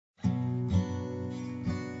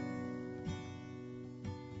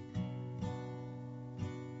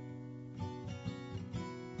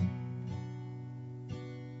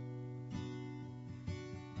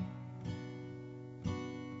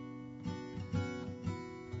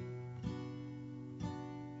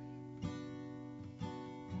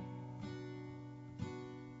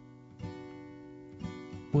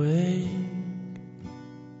Wake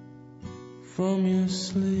from your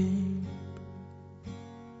sleep,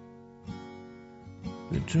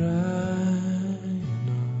 the drying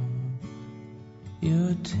of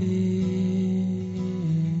your tears.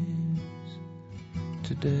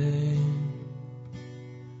 Today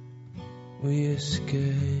we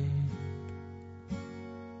escape,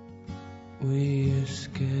 we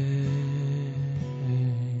escape.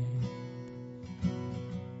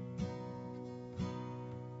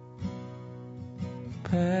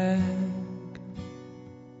 Pack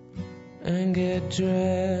and get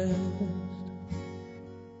dressed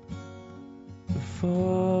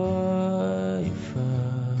before your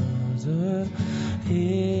father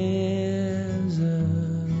hears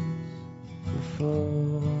us,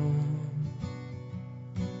 before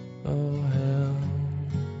oh hell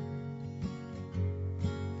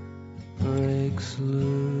breaks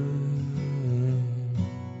loose.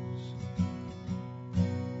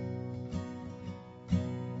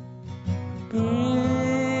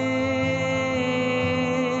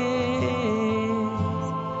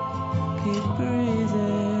 Keep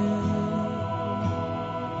breathing,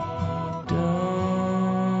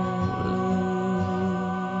 don't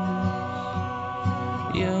lose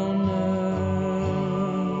your nerve.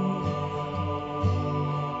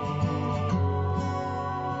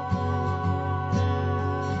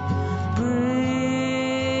 Breathe,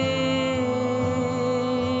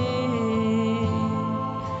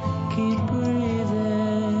 keep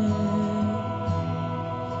breathing.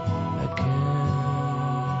 I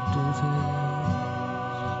can't do this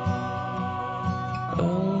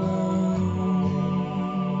alone.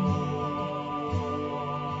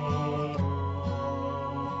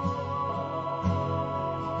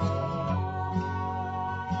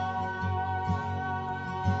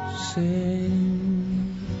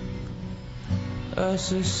 Sing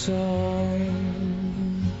us a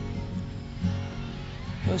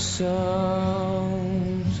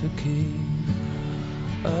song to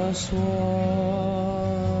keep us warm.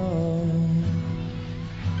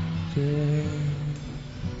 There's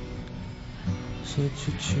such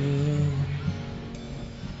a chill,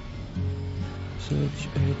 such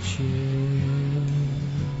a chill.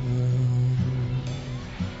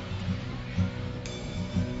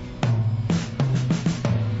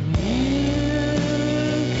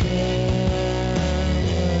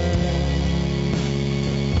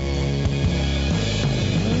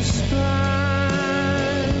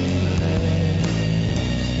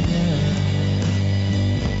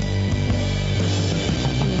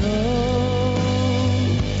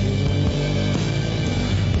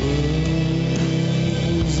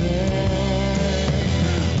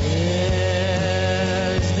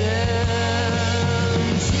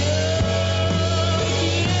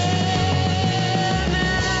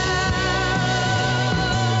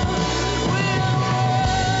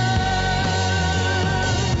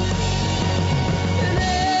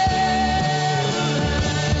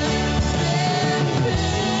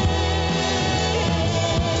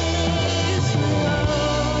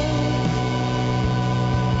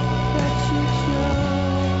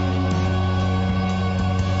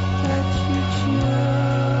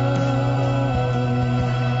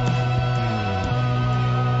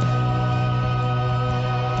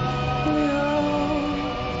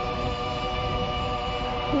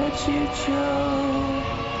 Let you choke,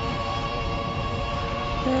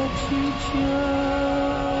 let you choke.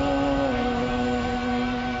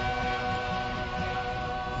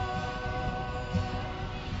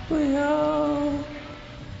 We all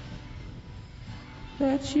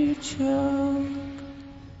let you choke,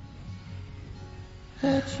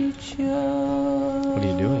 let you choke. What are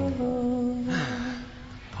you doing?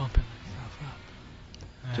 Pumping myself up.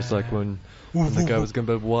 Just like when the guy was gonna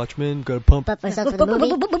be Watchmen, gotta pump. But myself for the movie.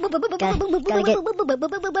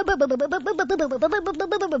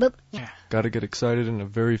 Gotta get excited in a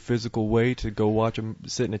very physical way to go watch him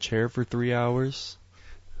sit in a chair for 3 hours.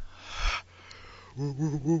 I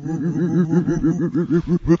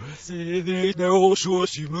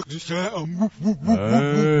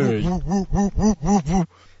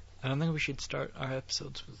don't think we should start our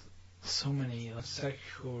episodes with so many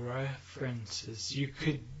sexual references. You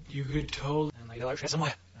could totally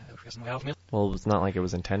Well, it's not like it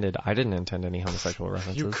was intended. I didn't intend any homosexual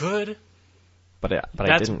references. You could. But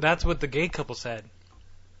I didn't. That's what the gay couple said.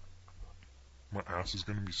 My ass is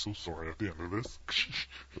gonna be so sore at the end of this.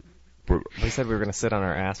 But we said we were gonna sit on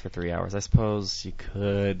our ass for 3 hours. I suppose you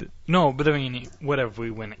could. No, but I mean, what if we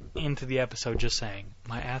went into the episode just saying,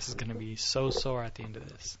 my ass is gonna be so sore at the end of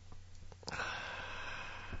this?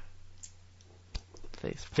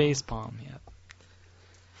 Face Facepalm, yeah.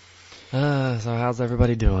 So how's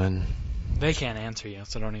everybody doing? They can't answer you,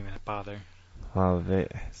 so don't even bother. Well, They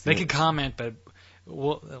could comment, but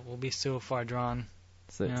we'll be so far drawn.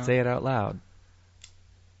 Yeah. Say it out loud.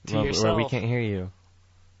 To Where yourself. we can't hear you.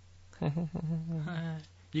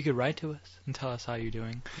 You could write to us and tell us how you're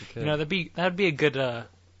doing. Okay. You know, that'd be a good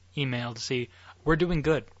email to see. We're doing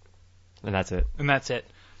good, And that's it. and that's it.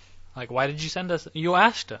 Like, why did you send us? You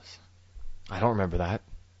asked us. I don't remember that.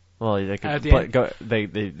 Well, they could At the but end. go.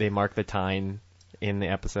 They mark the time in the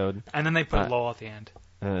episode. And then they put lol at the end.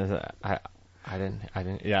 I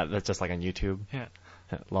didn't. Yeah, that's just like on YouTube. Yeah.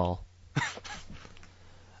 Lol.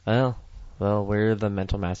 Well, we're the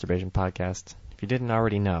Mental Masturbation Podcast. If you didn't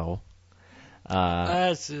already know, We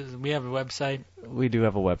have a website. we do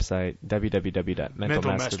have a website,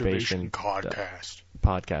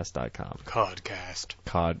 www.mentalmasturbationpodcast.com. Codcast.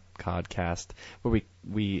 Codcast, where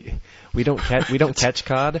we don't catch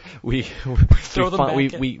cod. We Throw them back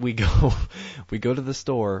in. we go to the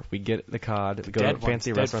store. We get the cod. We go Dead to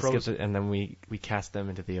fancy ones, dead restaurants, frozen. and then we cast them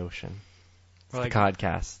into the ocean. It's We're the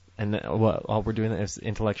codcast, and all we're doing is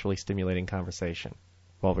intellectually stimulating conversation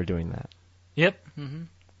while we're doing that. Yep. Mm-hmm.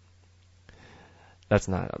 That's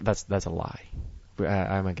a lie.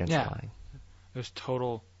 I'm against Yeah. lying. There's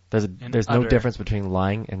total. There's no utter- difference between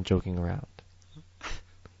lying and joking around.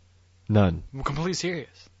 None. We're completely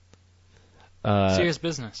serious. Serious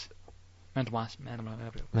business. Mental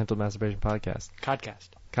Masturbation Podcast.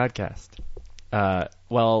 Codcast.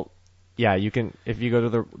 Well, yeah, you can, if you go to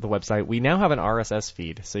the website, we now have an RSS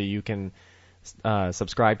feed, so you can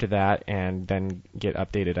subscribe to that and then get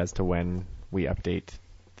updated as to when we update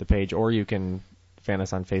the page, or you can fan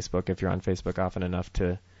us on Facebook if you're on Facebook often enough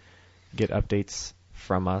to get updates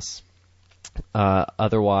from us.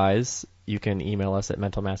 Otherwise, you can email us at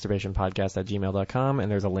mentalmasturbationpodcast@gmail.com,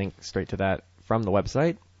 and there's a link straight to that from the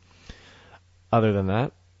website. Other than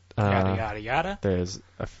that, Yada yada yada. there's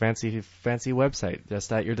a fancy website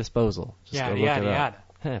just at your disposal. Just Yada go look yada it up. yada.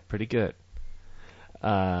 Heh, pretty good.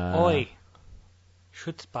 Oi.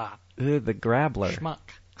 Schutzbot. The Grabbler. Schmuck.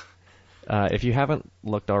 If you haven't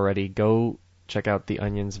looked already, go check out the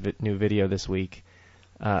Onion's new video this week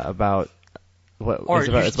about what Or it's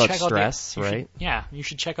about check out stress, right? You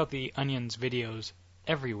should check out the Onion's videos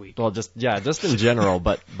every week. Well, just in general,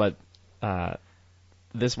 but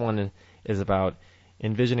this one is about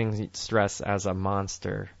envisioning stress as a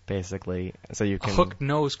monster, basically, so you A can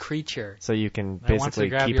hook-nosed creature. so you can that wants to basically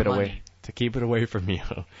grab keep your it away money. to keep it away from you.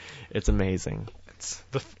 It's amazing. It's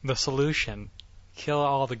the solution. Kill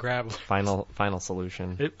all the grabblers. Final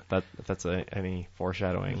solution. If that's any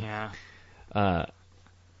foreshadowing. Yeah.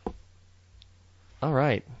 All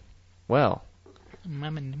right. Well,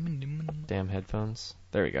 Don't damn headphones.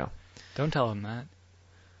 There we go. tell them that.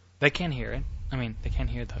 They can't hear it. I mean, they can't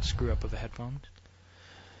hear the screw up of the headphones.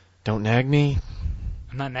 Don't nag me.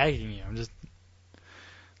 I'm not nagging you. I'm just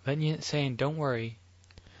letting you saying, don't worry.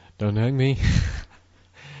 Don't nag me.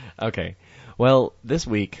 Okay. Well, this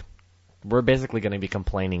week we're basically going to be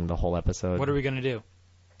complaining the whole episode. What are we gonna do?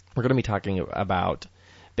 We're going to be talking about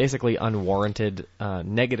basically unwarranted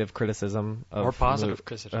negative criticism of Or positive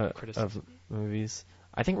criticism. of movies.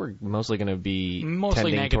 I think we're mostly going to be Mostly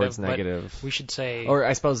tending negative, towards but negative. We should say. Or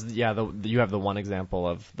I suppose, yeah, you have the one example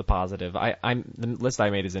of the positive. The list I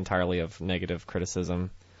made is entirely of negative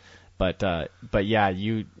criticism, but yeah,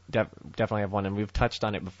 you definitely have one, and we've touched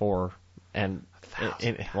on it before, and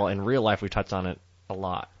in real life we touched on it a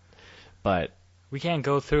lot, but we can't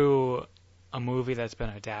go through a movie that's been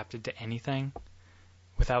adapted to anything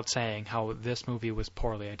without saying how this movie was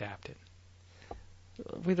poorly adapted.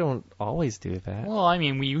 we don't always do that. Well, I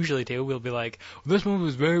mean, we usually do. We'll be like, this movie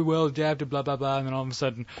was very well adapted, blah, blah, blah, and then all of a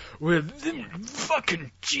sudden, we're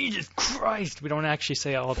fucking Jesus Christ. We don't actually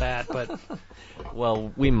say all that, but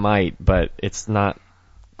Well, we might, but it's not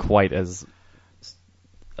quite as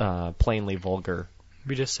plainly vulgar.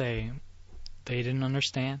 we just say, they didn't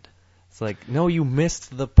understand. It's like, no, you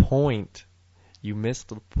missed the point. You missed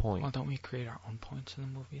the point. Well, don't we create our own points in the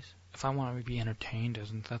movies? If I want to be entertained,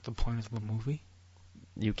 isn't that the point of the movie?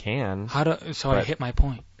 You can, I But- hit my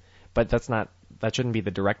point. but that shouldn't be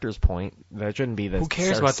the director's point. That shouldn't be Who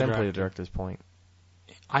cares about the simply the director? director's point.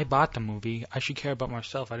 I bought the movie. I should care about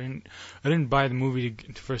myself. I didn't buy the movie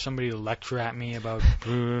for somebody to lecture at me about.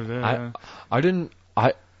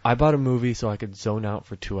 I bought a movie so I could zone out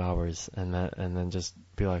for 2 hours and then just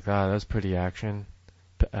be like, that's pretty action.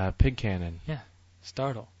 Pig cannon.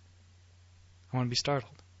 Startle. I want to be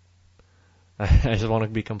startled. I just want to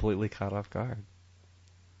be completely caught off guard.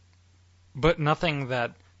 But nothing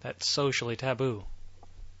that's socially taboo.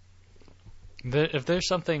 If there's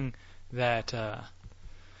something that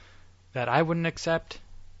I wouldn't accept,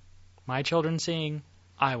 my children seeing,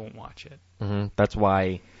 I won't watch it. That's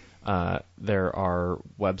why there are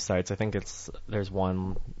websites. I think there's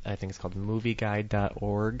one. I think it's called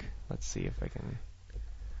MovieGuide.org. Let's see if I can.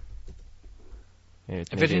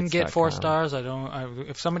 If it didn't get 4 stars, I don't.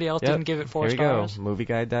 If somebody else didn't give it 4 stars, here you go.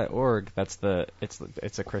 MovieGuide.org. That's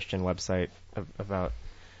it's a Christian website about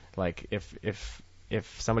like if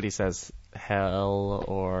somebody says hell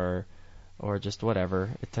or just whatever,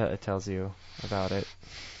 it tells you about it.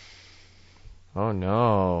 Oh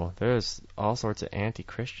no, there's all sorts of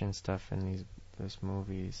anti-Christian stuff in these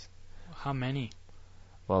movies. How many?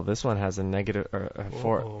 Well, this one has a negative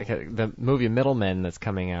the movie Middlemen that's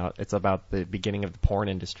coming out. It's about the beginning of the porn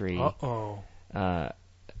industry. It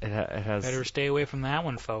has. Better stay away from that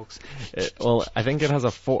one, folks. Well, I think it has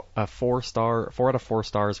a 4 out of 4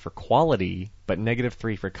 stars for quality, but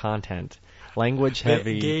 -3 for content. Language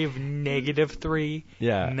heavy. It gave -3.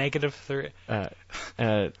 Yeah. -3.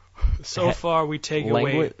 So far, we take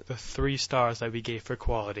away the 3 stars that we gave for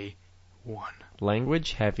quality. 1.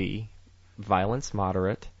 Language heavy, violence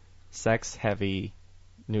moderate, sex heavy,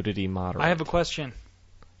 nudity moderate. I have a question.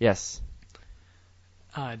 Yes.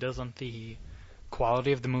 Doesn't the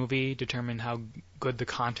quality of the movie determine how good the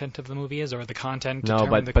content of the movie is, or the content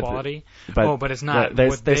determine the quality? But it's not.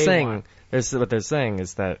 What they're saying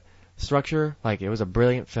is that structure, like, it was a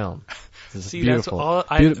brilliant film. It's See, beautiful,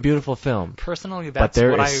 beautiful film. Personally, but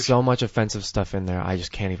there is so much offensive stuff in there. I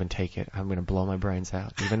just can't even take it. I'm gonna blow my brains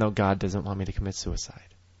out, even though God doesn't want me to commit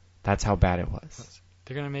suicide. That's how bad it was.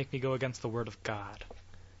 They're gonna make me go against the word of God.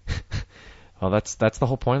 Well, that's the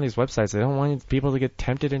whole point of these websites. They don't want people to get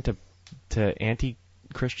tempted into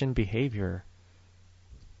anti-Christian behavior.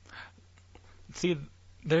 See,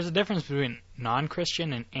 there's a difference between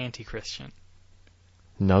non-Christian and anti-Christian.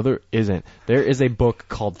 No, there isn't. There is a book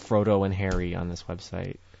called Frodo and Harry on this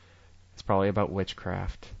website. It's probably about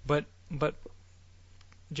witchcraft. But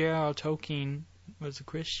J.R.R. Tolkien was a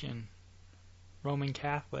Christian. Roman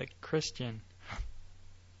Catholic. Christian.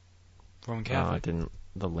 Roman Catholic. No,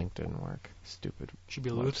 the link didn't work. Stupid. Should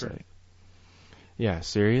be website. Lutheran. Yeah,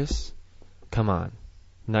 serious? Come on.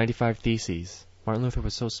 95 Theses. Martin Luther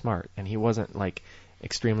was so smart, and he wasn't, like,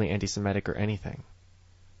 extremely anti-Semitic or anything.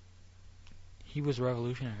 He was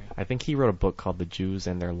revolutionary. I think he wrote a book called The Jews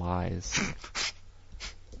and Their Lies.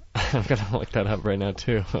 I'm going to look that up right now,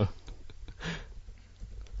 too.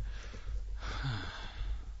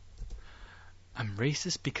 I'm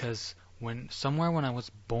racist because when I was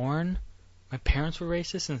born, my parents were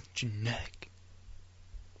racist and it's genetic.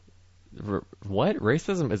 What?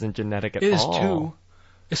 Racism isn't genetic at all. It is too.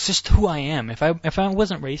 It's just who I am. If I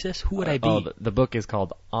wasn't racist, who would I be? Oh, the book is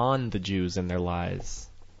called On the Jews and Their Lies.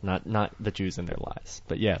 Not the Jews and Their Lies.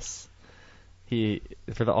 But yes.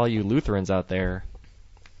 For all you Lutherans out there,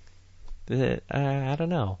 I don't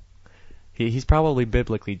know. He's probably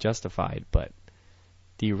biblically justified, but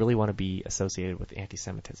do you really want to be associated with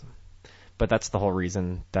anti-Semitism? But that's the whole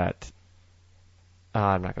reason that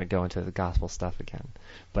I'm not going to go into the gospel stuff again.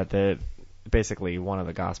 But basically one of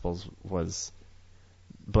the gospels was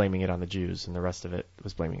blaming it on the Jews, and the rest of it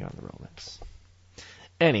was blaming it on the Romans.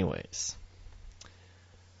 Anyways.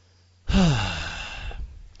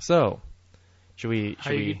 So, should we...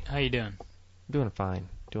 How you doing? Doing fine.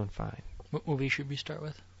 What movie should we start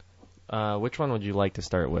with? Which one would you like to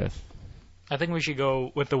start with? I think we should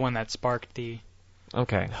go with the one that sparked the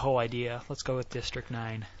whole idea. Let's go with District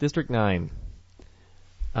 9. District 9.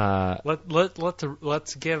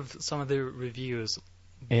 Let's give some of the reviews.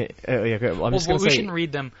 Yeah, okay. Well, we shouldn't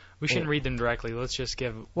read them. We shouldn't read them directly. Let's just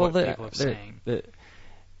give what people are saying.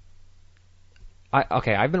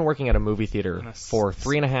 I've been working at a movie theater for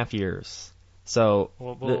 3.5 years. So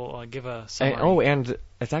we'll give a summary. And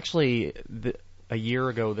it's actually a year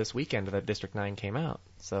ago this weekend that District 9 came out.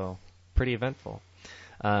 So pretty eventful.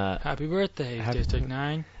 Happy birthday, District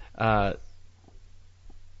 9.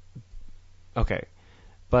 Okay.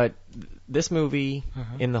 But this movie,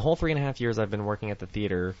 in the whole 3.5 years I've been working at the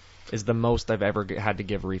theater, is the most I've ever had to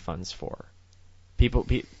give refunds for.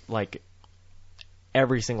 Like,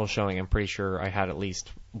 every single showing, I'm pretty sure I had at least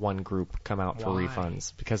one group come out for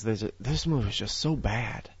refunds. Because this movie is just so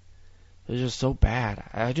bad. It's just so bad.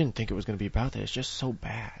 I didn't think it was going to be about that. It's just so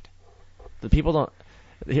bad. The people don't...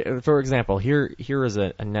 For example, here is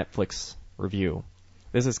a Netflix review.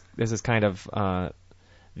 This is kind of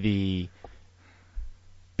the...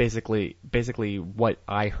 Basically what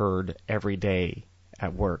I heard every day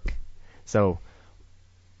at work. So,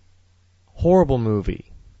 horrible movie.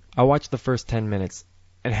 I watched the first 10 minutes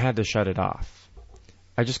and had to shut it off.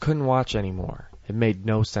 I just couldn't watch anymore. It made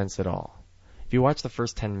no sense at all. if you watch the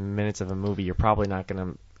first 10 minutes of a movie, you're probably not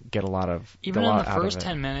going to get a lot of even in the first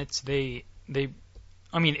 10 minutes. I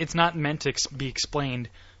mean, it's not meant to be explained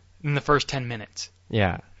in the first 10 minutes.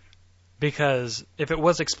 Yeah. Because if it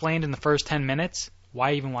was explained in the first 10 minutes,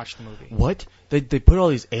 why even watch the movie? What? They put all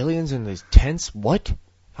these aliens in these tents? What?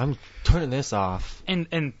 I'm turning this off.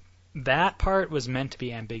 And that part was meant to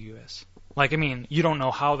be ambiguous. Like, I mean, you don't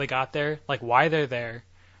know how they got there, like why they're there,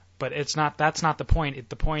 but that's not the point.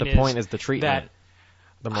 The point is the treatment,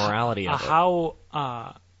 the morality of it.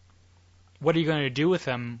 What are you going to do with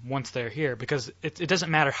them once they're here? Because it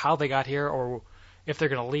doesn't matter how they got here or if they're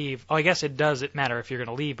going to leave. Oh, I guess it does matter if you're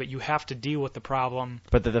going to leave, but you have to deal with the problem.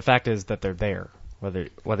 But the fact is that they're there,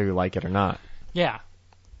 whether you like it or not. Yeah.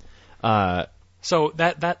 So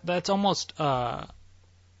that's almost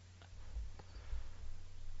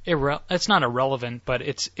it's not irrelevant, but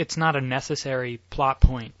it's not a necessary plot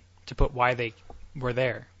point to put why they were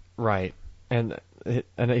there. Right. And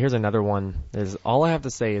here's another one. All I have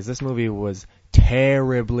to say is this movie was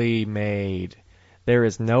terribly made. There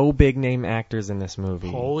is no big name actors in this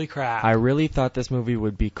movie. Holy crap. I really thought this movie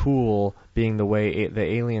would be cool being the way the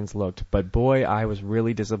aliens looked, but boy, I was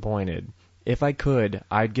really disappointed. If I could,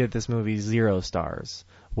 I'd give this movie 0 stars.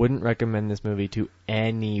 Wouldn't recommend this movie to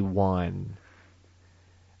anyone.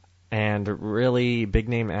 And really, big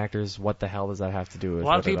name actors, what the hell does that have to do with it? A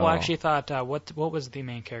lot of people actually thought, what was the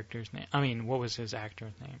main character's name? I mean, what was his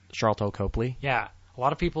actor's name? Sharlto Copley? Yeah. A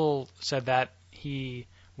lot of people said that he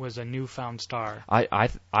was a newfound star.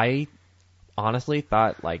 I honestly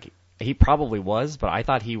thought, like, he probably was, but I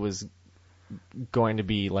thought he was going to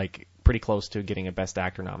be, like, pretty close to getting a Best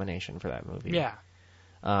Actor nomination for that movie. Yeah.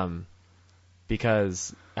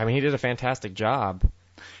 Because, I mean, he did a fantastic job.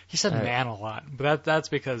 He said man a lot, but that's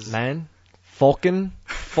because... Man? Falcon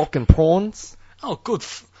prawns? Oh, good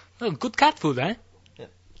cat food, eh? Yeah.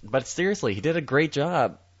 But seriously, he did a great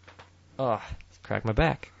job. Oh, cracked my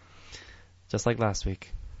back. Just like last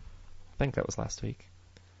week. I think that was last week.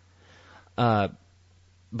 But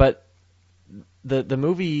the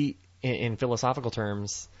movie, in philosophical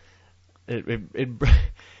terms,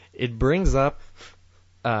 it brings up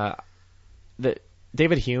that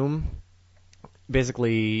David Hume,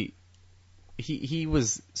 basically, he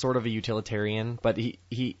was sort of a utilitarian, but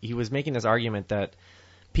he was making this argument that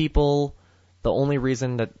people, the only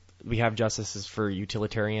reason that we have justice is for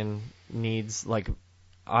utilitarian needs. Like,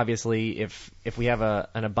 obviously, if we have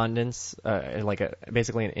an abundance,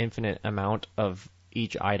 basically an infinite amount of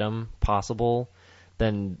each item possible,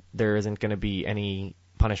 then there isn't going to be any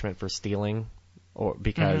punishment for stealing, or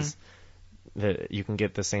because you can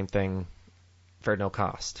get the same thing for no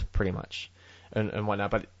cost, pretty much. And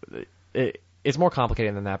whatnot, but it's more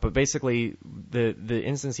complicated than that. But basically, the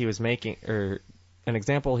instance he was making, or an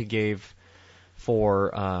example he gave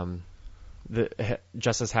for the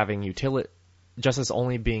justice having utility, justice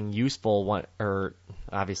only being useful, or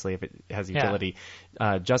obviously if it has utility,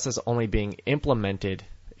 justice only being implemented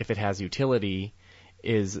if it has utility,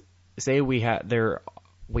 is, say we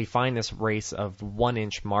find this race of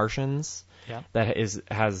 1-inch Martians. Yeah. That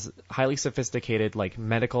has highly sophisticated, like,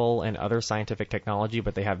 medical and other scientific technology,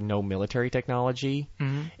 but they have no military technology.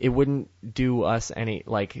 Mm-hmm. It wouldn't do us any,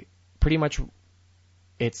 like, pretty much.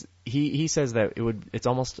 He says that it's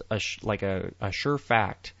almost a sure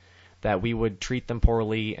fact that we would treat them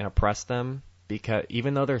poorly and oppress them, because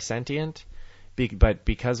even though they're sentient, but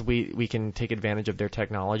because we can take advantage of their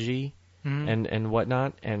technology and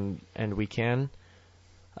whatnot, and we can,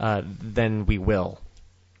 then we will.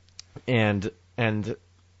 And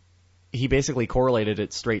he basically correlated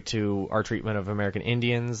it straight to our treatment of American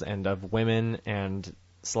Indians and of women and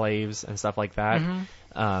slaves and stuff like that.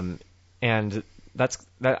 Mm-hmm. And that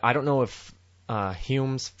I don't know if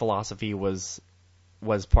Hume's philosophy was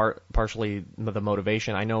partially the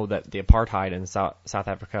motivation. I know that the apartheid in South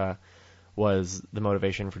Africa was the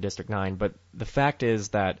motivation for District 9, but the fact is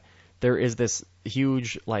that there is this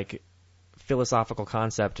huge, like, philosophical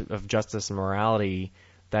concept of justice and morality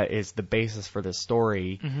that is the basis for this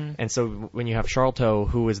story. Mm-hmm. And so when you have Sharlto,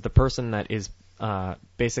 who is the person that is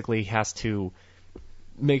basically has to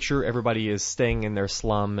make sure everybody is staying in their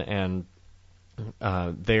slum and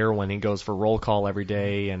there when he goes for roll call every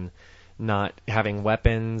day and not having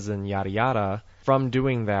weapons and yada yada, from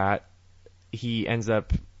doing that, he ends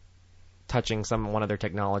up touching one of their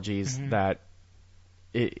technologies that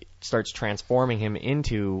it starts transforming him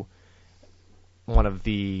into one of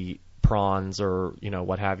the prawns, or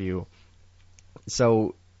what have you.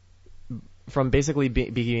 So from basically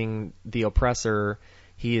being the oppressor,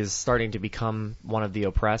 he is starting to become one of the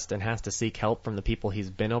oppressed and has to seek help from the people he's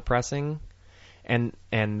been oppressing, and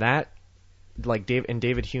that, like, in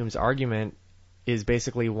David Hume's argument, is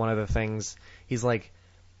basically one of the things. He's like,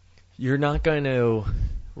 we're not going to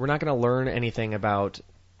learn anything about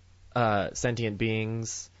sentient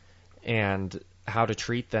beings and how to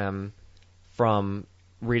treat them from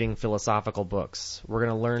reading philosophical books. We're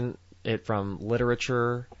going to learn it from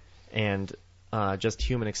literature and just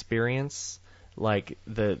human experience. Like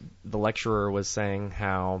the lecturer was saying,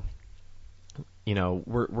 how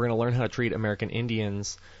we're going to learn how to treat American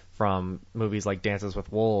Indians from movies like Dances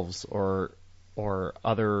with Wolves or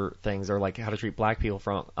other things, or like how to treat black people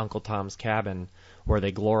from Uncle Tom's Cabin, where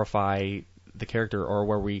they glorify the character, or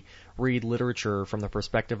where we read literature from the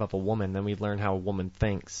perspective of a woman, then we learn how a woman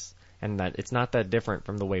thinks, and that it's not that different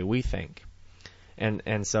from the way we think.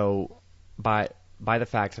 And so by the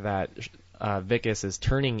fact that Vicus is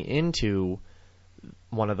turning into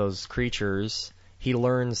one of those creatures, he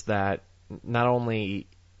learns that not only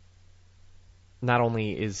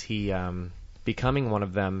is he becoming one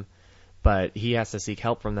of them, but he has to seek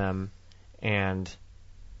help from them, and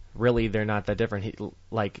really they're not that different.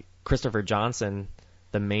 Like Christopher Johnson,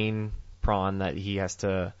 the main prawn that he has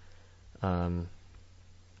to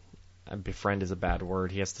befriend is a bad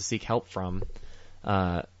word. He has to seek help from.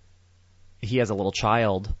 He has a little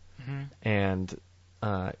child, and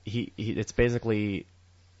it's basically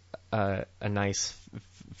a nice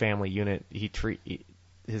family unit.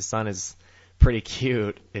 His son is pretty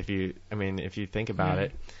cute if you think about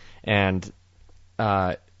it. And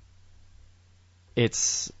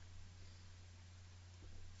it's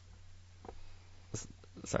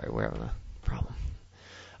sorry, we're having a problem.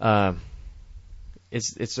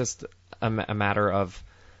 It's just a matter of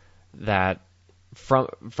that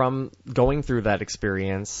from going through that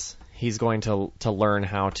experience, he's going to learn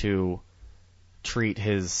how to treat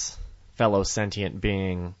his fellow sentient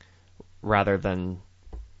being, rather than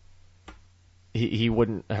he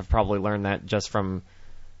wouldn't have probably learned that just from.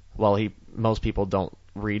 Well, most people don't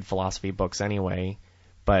read philosophy books anyway,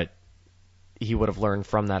 but he would have learned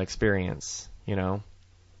from that experience,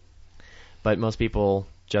 But most people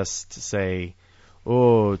just say,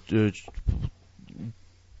 "Oh, it's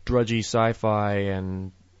drudgy sci-fi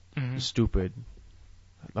and stupid.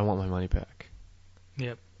 I want my money back."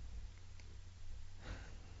 Yep.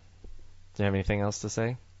 Do you have anything else to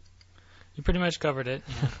say? You pretty much covered it.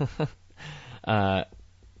 Yeah.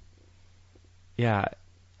 Yeah.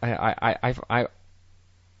 I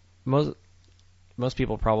most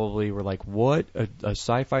people probably were like, "What, a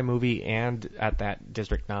sci-fi movie?" And at that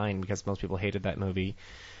District 9, because most people hated that movie,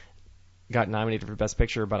 got nominated for Best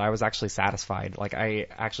Picture. But I was actually satisfied. Like, I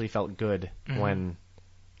actually felt good when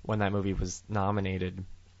that movie was nominated.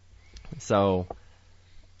 So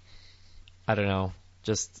I don't know,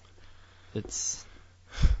 just it's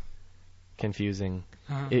confusing.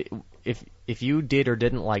 If you did or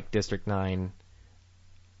didn't like District 9.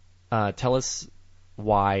 Tell us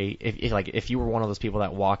why. If you were one of those people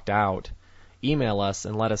that walked out, email us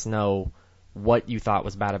and let us know what you thought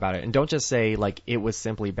was bad about it. And don't just say like it was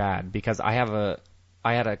simply bad, because I had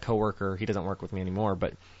a coworker. He doesn't work with me anymore,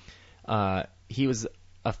 but he was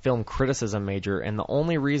a film criticism major, and the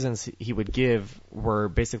only reasons he would give were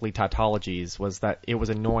basically tautologies. Was that it was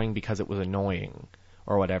annoying because it was annoying,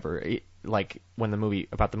 or whatever. Like when the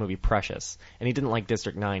movie Precious, and he didn't like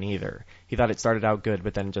District 9 either. He thought it started out good,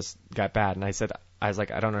 but then just got bad. And I was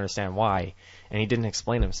like, I don't understand why, and he didn't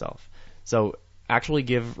explain himself. So actually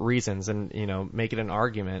give reasons, and make it an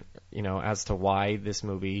argument, as to why this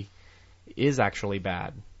movie is actually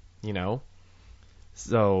bad,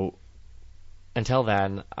 So until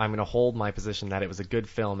then, I'm going to hold my position that it was a good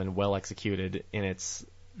film and well executed in its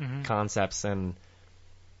concepts, and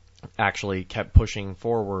actually kept pushing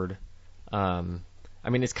forward.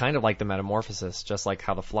 It's kind of like The Metamorphosis, just like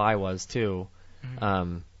how The Fly was too.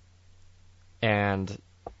 And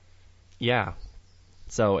yeah,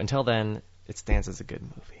 so until then, it stands as a good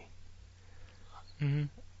movie.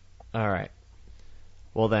 All right.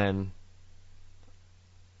 Well then,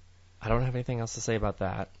 I don't have anything else to say about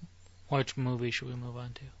that. Which movie should we move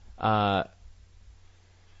on to?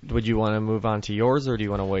 Would you want to move on to yours, or do you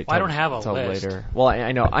want to wait till, I don't have a till list. Later? Well,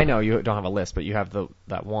 I know you don't have a list, but you have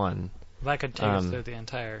that one. If I could take us through the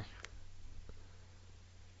entire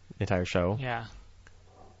show? Yeah.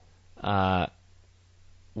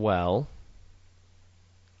 Well.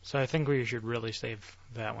 So I think we should really save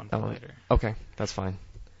that one for later. Okay, that's fine.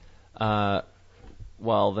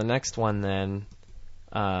 Well, the next one then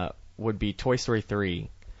would be Toy Story 3.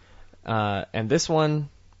 And this one,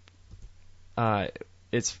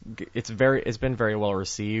 it's been very well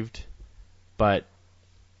received, but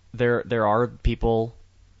there are people,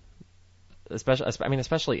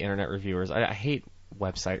 especially internet reviewers. I hate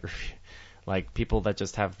website like people that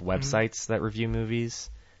just have websites that review movies.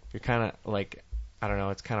 You're kind of like, I don't know,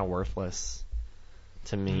 it's kind of worthless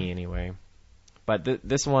to me anyway. But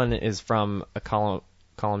this one is from a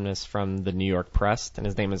columnist from the New York Press, and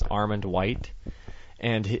his name is Armand White.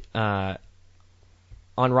 And on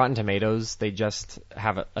Rotten Tomatoes, they just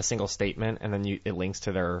have a single statement, and then it links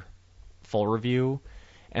to their full review.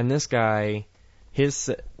 And this guy, his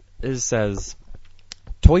says,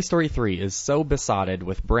 Toy Story 3 is so besotted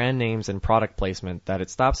with brand names and product placement that it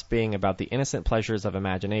stops being about the innocent pleasures of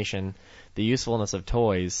imagination, the usefulness of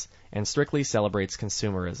toys, and strictly celebrates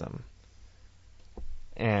consumerism.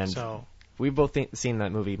 And we've both seen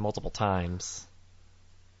that movie multiple times.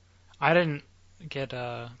 I didn't get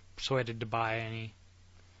persuaded to buy any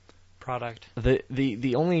product. The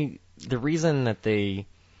reason that they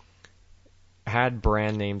had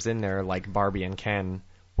brand names in there like Barbie and Ken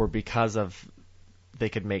were because of they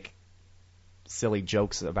could make silly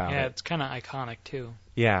jokes about it. Yeah, it's kind of iconic too.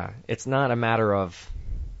 Yeah, it's not a matter of,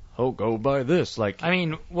 oh, go buy this. Like, I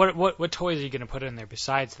mean, what toys are you going to put in there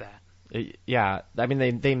besides that? Yeah, I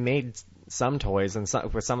mean they made some toys, and some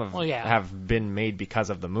of them have been made because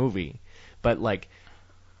of the movie, but like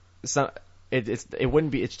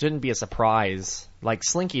it shouldn't be a surprise. Like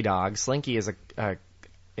Slinky Dog. Slinky is a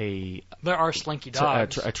there are Slinky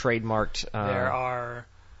Dogs. A trademarked.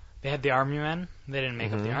 They had the Army Men. They didn't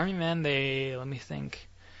make up the Army Men. Let me think.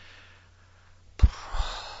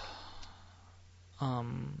 I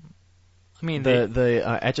mean,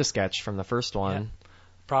 the Etch-a-Sketch from the first one. Yeah.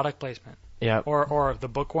 Product placement. Yeah. Or the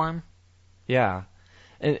Bookworm. Yeah.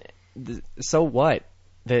 And so what?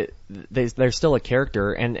 They're still a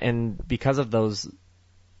character, and because of those,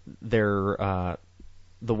 the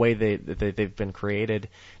way they've been created,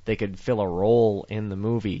 they could fill a role in the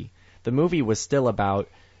movie. The movie was still about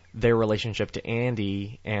their relationship to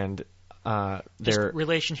Andy and their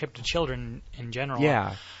relationship to children in general.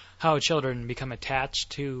 Yeah. How children become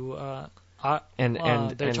attached to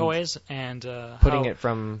their toys, and putting it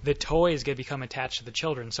from the toys become attached to the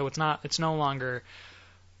children. So it's no longer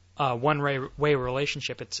a one-way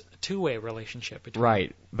relationship. It's a two-way relationship between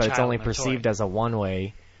right, but it's only and perceived as a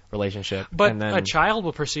one-way relationship. But and then, a child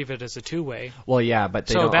will perceive it as a two-way. Well, yeah, but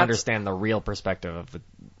they don't understand the real perspective of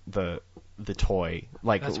the toy.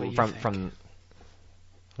 Like that's what you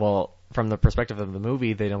from the perspective of the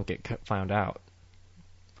movie, they don't get found out.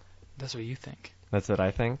 That's what you think. That's what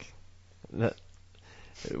I think.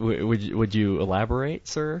 Would you elaborate,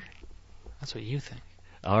 sir? That's what you think.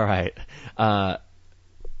 All right.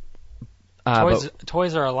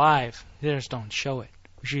 Toys are alive. They just don't show it.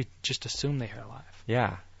 We should just assume they are alive.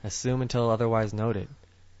 Yeah. Assume until otherwise noted.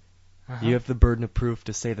 You have the burden of proof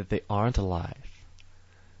to say that they aren't alive.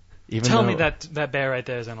 Tell me that bear right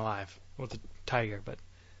there isn't alive. Well, the tiger, but...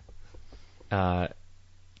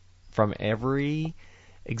 From every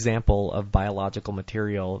example of biological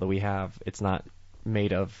material that we have, it's not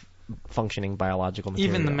made of functioning biological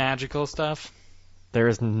material. Even the magical stuff? There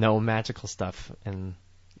is no magical stuff in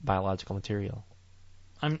biological material.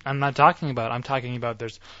 I'm not talking about. I'm talking about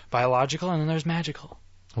there's biological and then there's magical.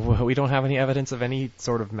 Well, we don't have any evidence of any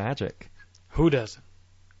sort of magic. Who doesn't?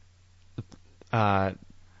 Well,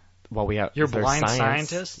 we have. You're blind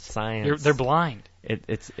scientists. Science. They're blind.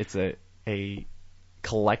 It's a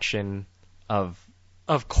collection of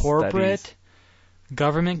corporate,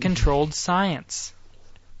 government-controlled science.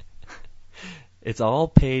 It's all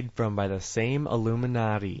paid from by the same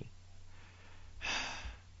Illuminati.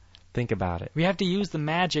 Think about it. We have to use the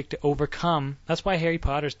magic to overcome. That's why Harry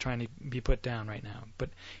Potter's trying to be put down right now. But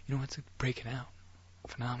you know what's breaking out?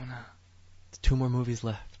 Phenomena. There's 2 more movies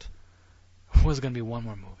left. It was going to be 1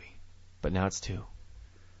 more movie. But now it's 2.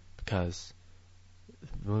 Because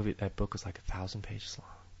that book was like 1,000 pages long.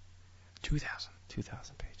 2,000.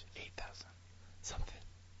 2,000 pages. 8,000. Something.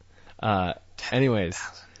 Anyways.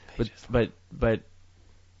 But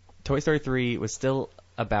Toy Story 3 was still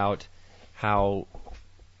about how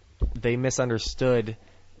they misunderstood.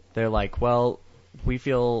 They're like, well, we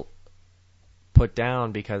feel put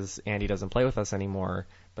down because Andy doesn't play with us anymore.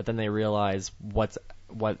 But then they realize what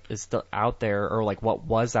is still out there, or like what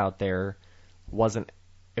was out there, wasn't.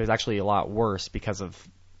 It was actually a lot worse because of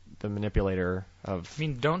the manipulator of. I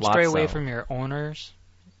mean, don't stray away from your owners,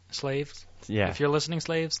 slaves. Yeah. If you're listening,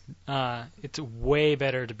 slaves, it's way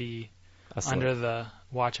better to be under the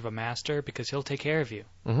watch of a master because he'll take care of you.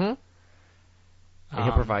 Mm-hmm. And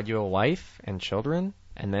he'll provide you a wife and children,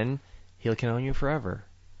 and then he can own you forever.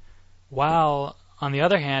 While, on the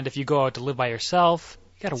other hand, if you go out to live by yourself,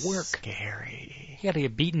 you gotta work. Scary. You gotta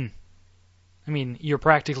get beaten. I mean, you're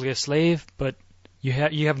practically a slave, but you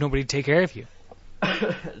have nobody to take care of you.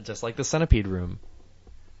 Just like the Centipede Room.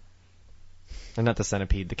 And not the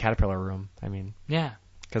centipede, the caterpillar room. I mean. Yeah.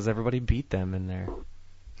 Because everybody beat them in there.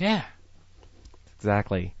 Yeah.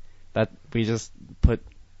 Exactly. That we just put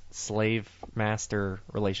slave-master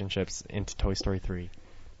relationships into Toy Story 3.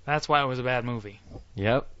 That's why it was a bad movie.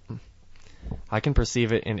 Yep. I can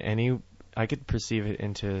perceive it in any... I could perceive it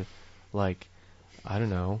into, like, I don't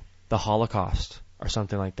know, the Holocaust or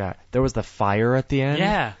something like that. There was the fire at the end.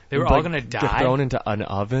 Yeah. They were all going to die. Get thrown into an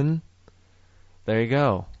oven. There you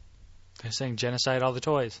go. They're saying genocide all the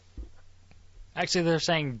toys. Actually, they're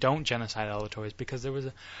saying don't genocide all the toys because there was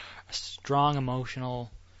a strong emotional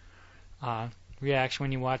reaction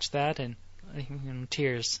when you watch that, and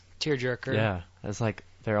tearjerker. Yeah, it's like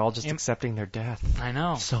they're all just accepting their death. I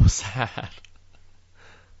know. So sad.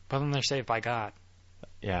 But then they're saved by God.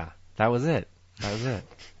 Yeah, that was it.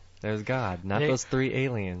 There's God, not those 3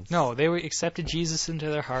 aliens. No, they accepted Jesus into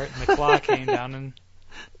their heart, and the claw came down and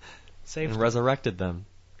saved them. Resurrected them.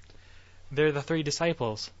 They're the 3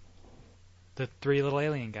 disciples. The 3 little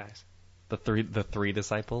alien guys. The three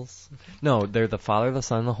disciples? No, they're the Father, the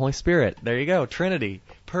Son, and the Holy Spirit. There you go, Trinity.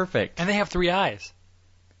 Perfect. And they have 3 eyes.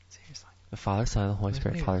 Seriously. The Father, Son, and the Holy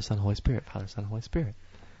Spirit. Father, Son, Holy Spirit. Father, Son, Holy Spirit.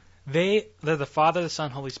 They're the Father, the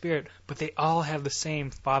Son, Holy Spirit, but they all have the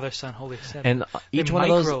same Father, Son, Holy Spirit. And each one of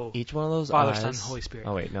those Father, eyes, Son, Holy Spirit.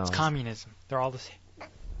 Oh wait, no. It's communism. They're all the same.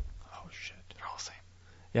 Oh shit. They're all the same.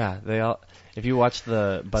 Yeah, they all. If you watch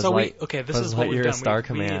the Buzz Lightyear Star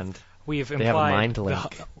Command, we've they have a mind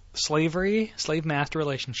link. Slave master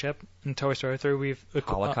relationship in Toy Story 3. We've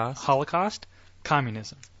Holocaust,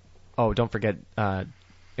 communism. Oh, don't forget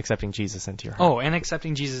accepting Jesus into your heart. Oh, and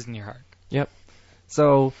accepting Jesus in your heart. Yep.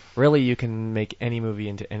 So really, you can make any movie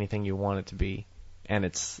into anything you want it to be, and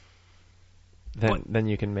then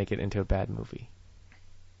you can make it into a bad movie.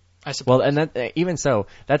 I suppose. Well, and that even so,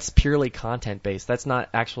 that's purely content based. That's not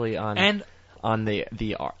actually on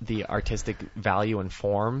the artistic value and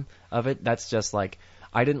form of it. That's just like,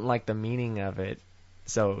 I didn't like the meaning of it,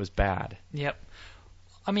 so it was bad. Yep.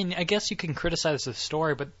 I mean, I guess you can criticize the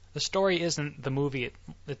story, but the story isn't the movie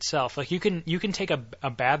itself. Like, you can take a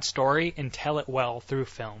bad story and tell it well through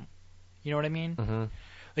film. You know what I mean? Mm-hmm.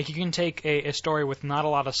 Like, you can take a story with not a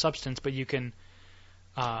lot of substance, but you can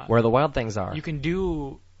Where the Wild Things Are. You can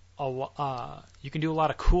do a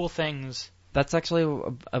lot of cool things. That's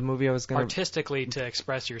actually a movie I was going to... artistically to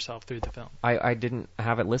express yourself through the film. I didn't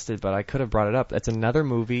have it listed, but I could have brought it up. It's another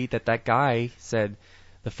movie that guy said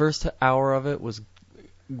the first hour of it was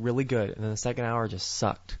really good, and then the second hour just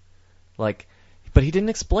sucked. Like, but he didn't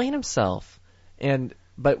explain himself.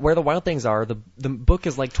 But Where the Wild Things Are, the book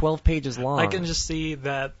is like 12 pages long. I can just see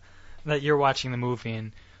that you're watching the movie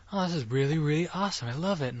and, oh, this is really, really awesome. I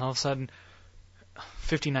love it. And all of a sudden,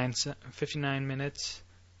 59 minutes,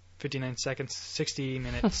 59 seconds, 60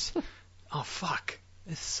 minutes. Oh, fuck.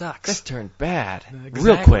 This sucks. This turned bad. Exactly.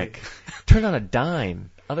 Real quick. Turned on a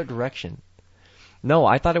dime. Other direction. No,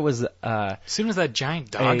 I thought it was... as soon as that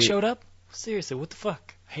giant dog showed up? Seriously, what the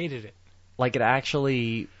fuck? Hated it. Like, it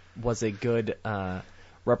actually was a good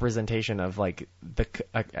representation of, like,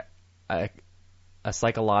 a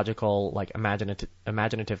psychological, like,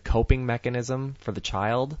 imaginative coping mechanism for the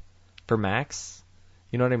child, for Max.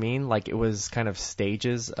 You know what I mean? Like, it was kind of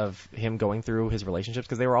stages of him going through his relationships,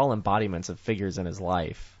 because they were all embodiments of figures in his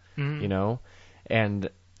life, you know? And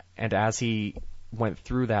as he went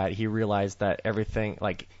through that, he realized that everything,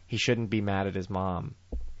 like, he shouldn't be mad at his mom.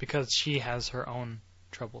 Because she has her own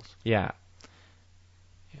troubles. Yeah.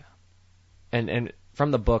 Yeah. And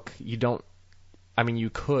from the book, you don't, I mean,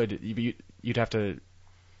 you'd have to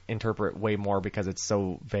interpret way more because it's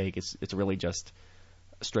so vague. It's really just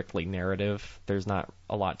strictly narrative. There's not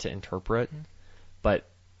a lot to interpret. Mm-hmm. But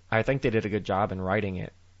I think they did a good job in writing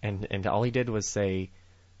it. And all he did was say,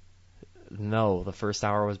 no, the first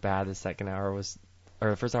hour was bad, the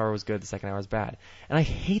first hour was good, the second hour was bad. And I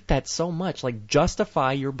hate that so much. Like,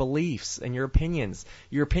 justify your beliefs and your opinions.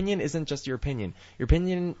 Your opinion isn't just your opinion. Your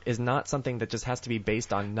opinion is not something that just has to be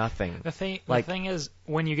based on nothing. The thing is,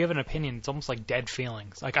 when you give an opinion, it's almost like dead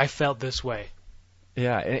feelings. Like, I felt this way.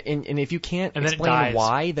 Yeah, and if you can't explain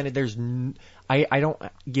why, then I don't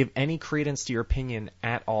give any credence to your opinion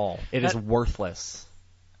at all. It is worthless.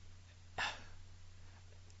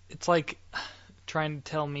 It's like trying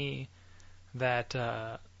to tell me that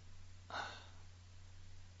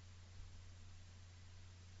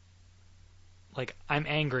like, I'm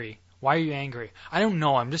angry. Why are you angry? I don't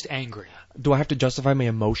know. I'm just angry. Do I have to justify my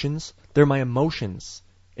emotions? They're my emotions.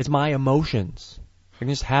 It's my emotions. I can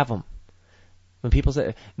just have them. When people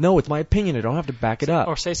say, no, it's my opinion, I don't have to back it up.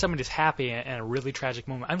 Or say somebody's happy in a really tragic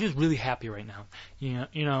moment. I'm just really happy right now.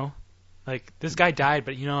 You know, like, this guy died,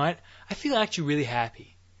 but you know what? I feel actually really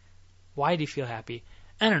happy. Why do you feel happy?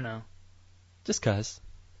 I don't know. Just 'cause.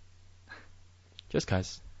 Just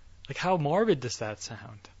 'cause. Like, how morbid does that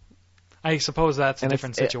sound? I suppose that's a And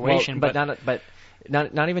different it's- situation, but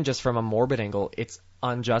not even just from a morbid angle. It's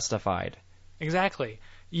unjustified. exactly.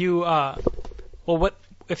 You, what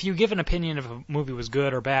if you give an opinion if a movie was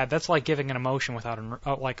good or bad? That's like giving an emotion without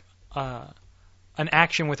an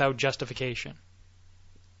action without justification.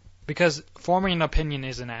 Because forming an opinion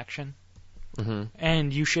is an action, Mm-hmm.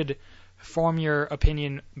 and you should form your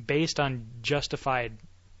opinion based on justified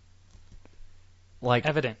Like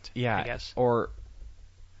evidence. yeah, I guess. or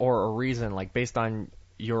a reason, like based on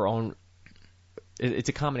your own. It's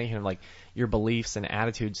a combination of like your beliefs and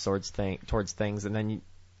attitudes towards things, and then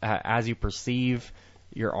as you perceive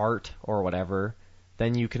your art or whatever,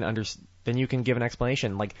 then you can then you can give an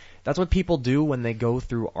explanation. Like that's what people do when they go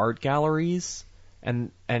through art galleries,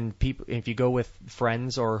 and people, if you go with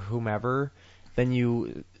friends or whomever, then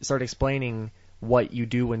you start explaining what you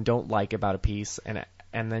do and don't like about a piece, and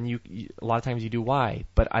then you a lot of times you do why.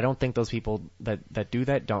 But I don't think those people that do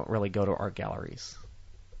that don't really go to art galleries.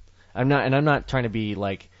 I'm not trying to be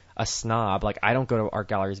like a snob. Like I don't go to art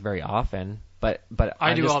galleries very often, but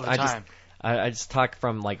I do all the time. I just talk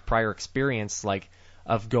from like prior experience, like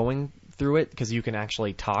of going through it, because you can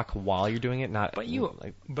actually talk while you're doing it. Not But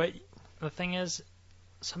like but the thing is,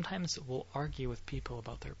 sometimes we'll argue with people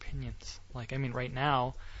about their opinions. Like, I mean, right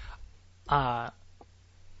now,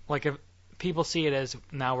 like if people see it as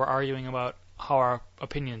now we're arguing about how our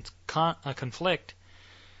opinions conflict,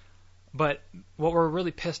 but what we're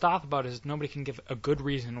really pissed off about is nobody can give a good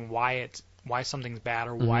reason why something's bad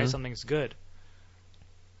or why Mhm. something's good.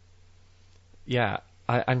 Yeah,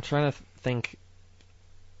 I'm trying to think.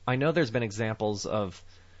 I know there's been examples of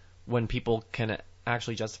when people can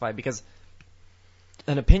actually justify, because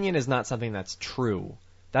an opinion is not something that's true.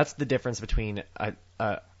 That's the difference between an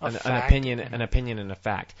opinion and a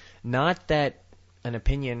fact. Not that an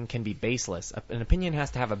opinion can be baseless. An opinion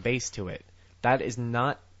has to have a base to it. That is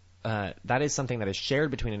not. That is something that is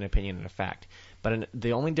shared between an opinion and a fact. But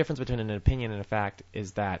the only difference between an opinion and a fact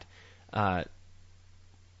is that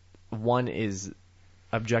one is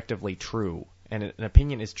objectively true, and an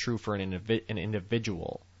opinion is true for an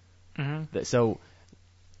individual. Mm-hmm. So,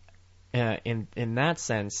 in that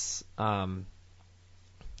sense,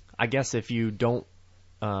 I guess if you don't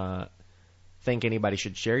think anybody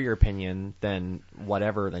should share your opinion, then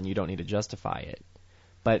whatever, then you don't need to justify it.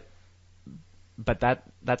 But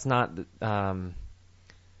that's not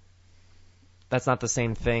the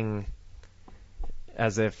same thing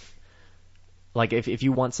as if, like, if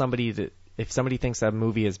you want somebody to, if somebody thinks that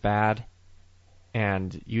movie is bad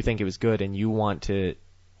and you think it was good and you want to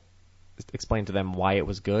explain to them why it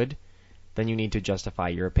was good, then you need to justify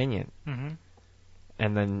your opinion. Mm-hmm.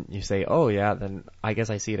 And then you say, oh yeah, then I guess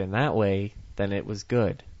I see it in that way, then it was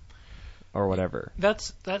good, or whatever.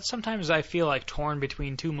 That's sometimes I feel like torn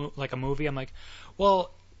between like a movie. I'm like,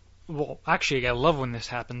 well, actually, I love when this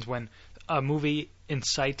happens, when a movie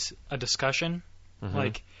incites a discussion, Mm-hmm.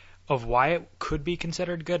 like, of why it could be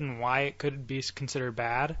considered good and why it could be considered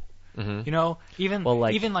bad. Mm-hmm. You know, even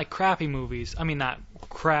like crappy movies. I mean, not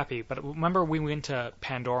crappy, but remember we went to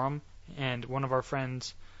Pandorum and one of our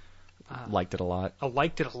friends liked it a lot.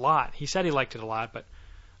 liked it a lot. He said he liked it a lot, but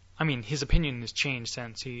I mean, his opinion has changed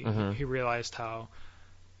since he realized how,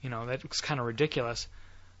 that was kind of ridiculous.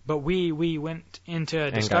 But we went into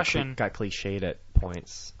a discussion and got cliched at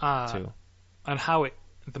points too. on how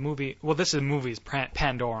the movie. Well, this movie is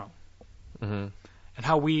Pandorum. Mm-hmm. And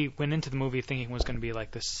how we went into the movie thinking it was going to be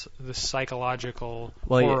like this psychological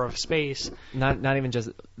Well, horror of space. Not even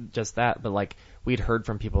just that, but like we'd heard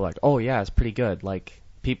from people like, oh yeah, it's pretty good. Like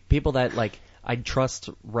people that like I trust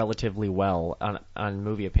relatively well on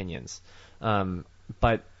movie opinions.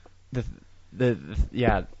 But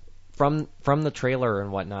from the trailer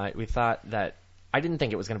and whatnot, we thought that, I didn't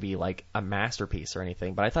think it was going to be like a masterpiece or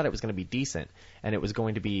anything, but I thought it was going to be decent, and it was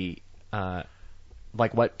going to be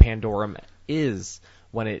like what Pandorum is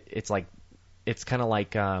when it's like, it's kind of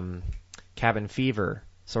like Cabin Fever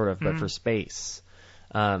sort of, but for space.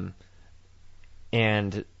 And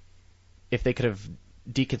if they could have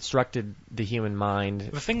deconstructed the human mind,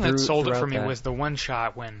 The thing that sold it for me that, was the one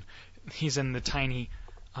shot when he's in the tiny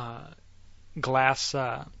glass,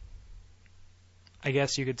 I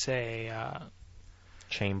guess you could say,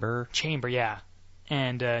 chamber. yeah.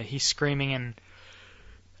 And he's screaming, and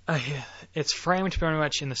it's framed pretty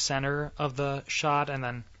much in the center of the shot, and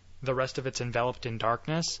then the rest of it's enveloped in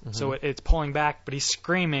darkness. Mm-hmm. So it's pulling back, but he's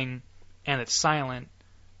screaming, and it's silent,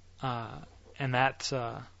 and that's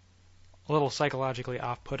a little psychologically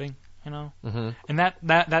off-putting, you know. Mm-hmm. And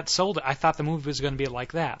that sold it. I thought the movie was going to be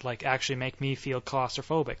like that, like actually make me feel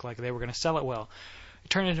claustrophobic, like they were going to sell it well. It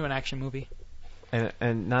turned into an action movie.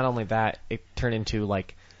 And not only that, it turned into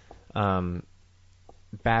like this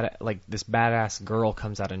badass girl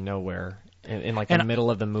comes out of nowhere in like the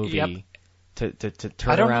middle of the movie. Yep. To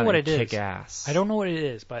turn I don't around know what and it kick is. ass. I don't know what it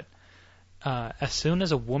is, but as soon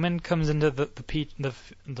as a woman comes into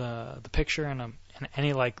the picture in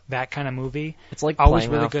any like that kind of movie, It's like always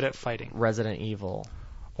playing really off good at fighting Resident Evil.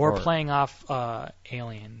 or playing off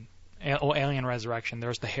Alien Resurrection.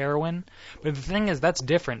 There's the heroine, but the thing is that's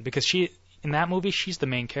different because in that movie she's the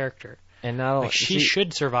main character. And not only Like she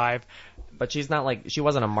should survive. but she's not like she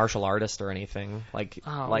wasn't a martial artist or anything. Like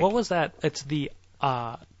What was that? It's the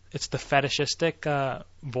fetishistic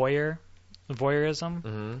voyeurism.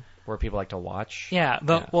 hmm where people like to watch. Yeah,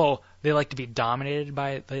 well, they like to be dominated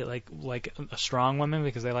by like a strong woman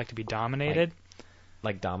because they like to be dominated.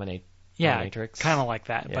 Like dominate. Yeah, Dominatrix. kind of like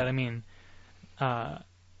that. Yeah. But I mean,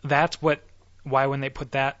 that's why when they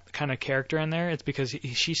put that kind of character in there, it's because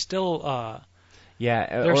she's still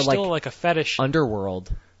Yeah, there's or still like a fetish.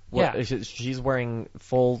 Underworld. Yeah. She's wearing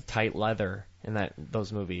full tight leather in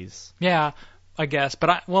those movies. Yeah, I guess.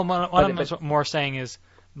 But what I'm more saying is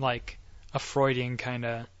like a Freudian kind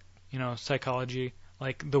of, psychology.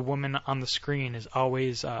 Like the woman on the screen is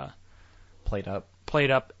always Played up.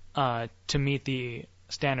 played up to meet the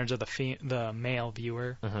standards of the male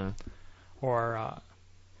viewer, Mm-hmm. or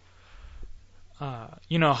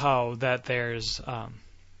you know how that there's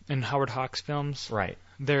in Howard Hawks films, Right.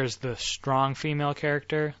 there's the strong female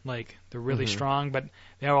character, like they're really Mhm. strong, but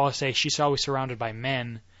they always say she's always surrounded by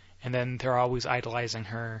men, and then they're always idolizing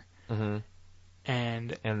her, Mm-hmm.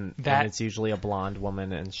 and And that it's usually a blonde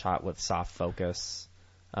woman and shot with soft focus.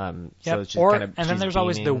 yep. So she's Or kind of, and then she's there's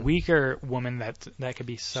always the beaming, weaker woman that could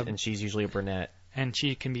be and she's usually a brunette. and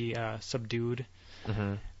she can be subdued.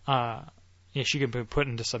 Mm-hmm. Yeah, she could be put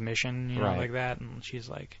into submission, Right. like that, and she's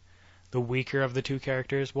like the weaker of the two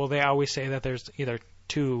characters. Well, they always say that there's either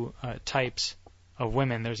two types of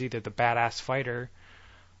women. There's either the badass fighter,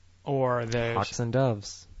 or there's Hawks and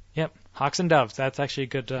doves. Yep, Hawks and Doves. That's actually a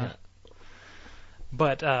good. Yeah.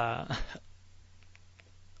 But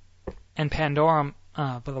and Pandorum.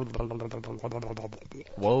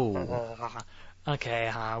 Whoa.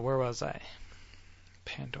 Okay, where was I?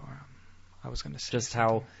 Pandorum. I was going to say Just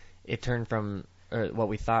something. how it turned from what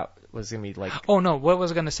we thought was going to be like. Oh no, what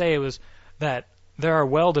was I going to say was that there are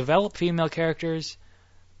well-developed female characters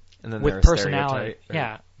And then with there's personality. stereotype, or-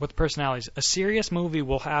 Yeah, with personalities. A serious movie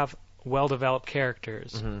will have well-developed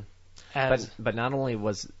characters. Mhm. As But not only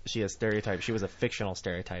was she a stereotype, she was a fictional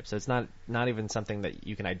stereotype. So it's not even something that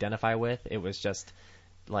you can identify with. It was just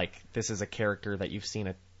like this is a character that you've seen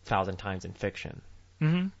 1,000 times in fiction.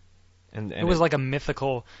 hmm And it was like a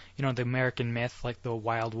mythical, the American myth, like the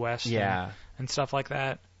Wild West. yeah. And stuff like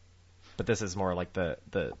that. But this is more like the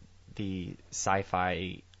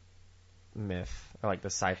sci-fi myth, or like the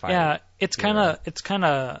sci-fi. Yeah, it's era. kind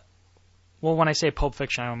of. Well, when I say Pulp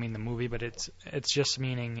Fiction, I don't mean the movie, but it's just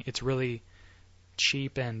meaning it's really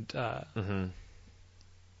cheap and Mm-hmm.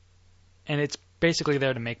 and it's basically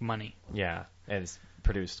there to make money. Yeah, and it's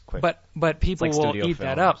produced quick. But people like will studio eat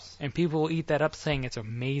that up, films. and people will eat that up saying it's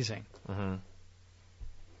amazing. Mm-hmm.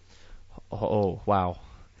 Oh wow,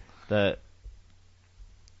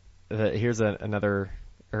 here's here's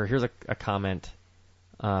a comment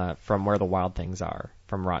from Where the Wild Things Are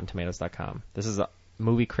from RottenTomatoes.com. This is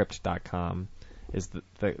MovieCrypt.com is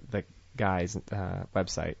the guy's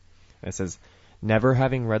website. And it says, "Never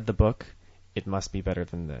having read the book, it must be better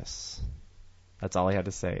than this." That's all he had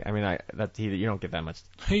to say. I mean, you don't get that much.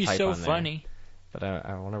 He's hype so on there. funny. But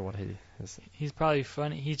I wonder what he is. He's probably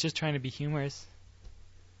funny. He's just trying to be humorous.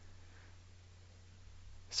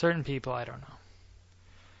 Certain people, I don't know.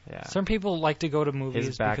 Yeah. Certain people like to go to movies.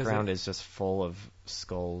 His background is just full of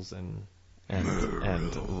skulls and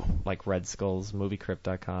like red skulls.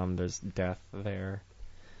 MovieCrypt.com. There's death there.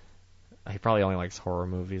 He probably only likes horror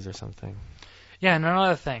movies or something. Yeah, and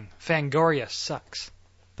another thing, Fangoria sucks.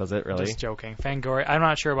 Does it really? Just joking. Fangoria. I'm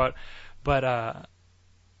not sure about, but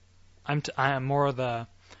I'm more of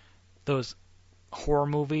those horror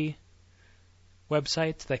movie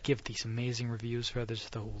websites that give these amazing reviews for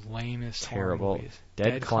the lamest Terrible. horror movies.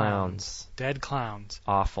 Dead clowns. Dead clowns.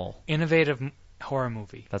 Awful. Innovative horror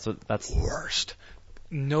movie. That's Worst.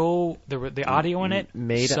 No, the audio in it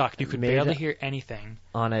sucked. You could barely hear anything.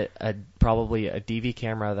 On probably a DV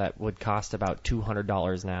camera that would cost about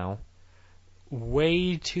 $200 now.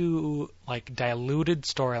 Way too diluted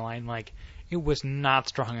storyline. It was not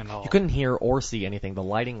strong at all. You couldn't hear or see anything. The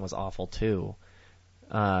lighting was awful too.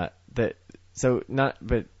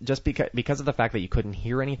 but just because of the fact that you couldn't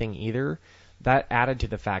hear anything either, that added to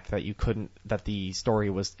the fact that the story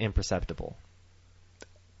was imperceptible.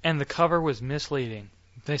 And the cover was misleading.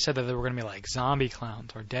 They said that they were going to be like zombie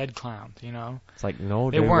clowns or dead clowns, you know? It's like,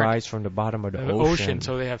 no, They they weren't. rise from the bottom of the The ocean.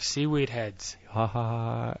 so they have seaweed heads. Ha ha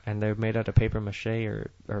ha. And they're made out of paper mache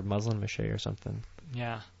or muslin mache or something.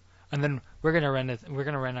 Yeah. And then we're going to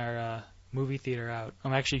rent our movie theater out.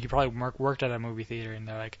 Actually, you probably worked at a movie theater, and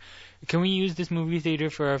they're like, can we use this movie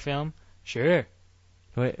theater for our film? Sure.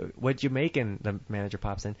 What you making? The manager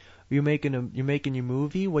pops in. You making your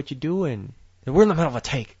movie? What you doing? We're in the middle of a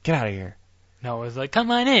take. Get out of here. No, it was like,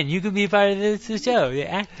 come on in. You can be part of this show. The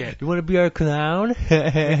actor. You want to be our clown?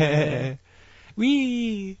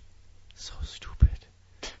 Wee. So stupid.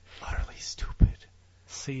 Utterly stupid.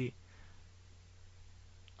 See,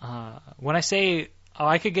 when I say,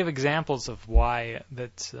 I could give examples of why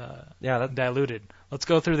that's diluted. Let's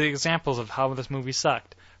go through the examples of how this movie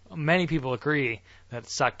sucked. Many people agree that it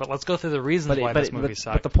sucked, but let's go through the reasons why this movie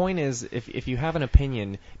sucked. But the point is, if you have an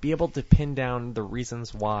opinion, be able to pin down the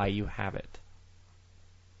reasons why you have it.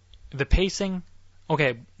 The pacing.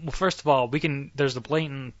 Okay, well, first of all, there's the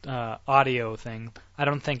blatant audio thing. I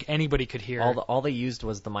don't think anybody could hear. All they used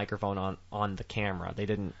was the microphone on the camera. They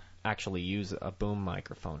didn't actually use a boom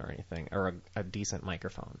microphone or anything, or a decent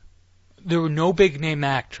microphone. There were no big name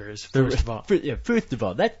actors, first of all. First of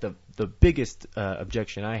all, that's the biggest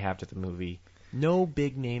objection I have to the movie. No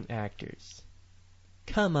big name actors.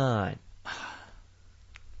 Come on.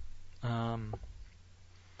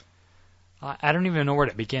 I don't even know where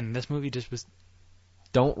to begin. This movie just was...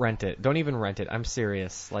 Don't rent it. Don't even rent it. I'm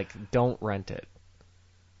serious. Like, don't rent it.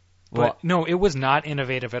 But no, it was not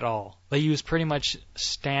innovative at all. They used pretty much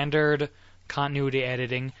standard continuity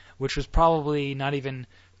editing, which was probably not even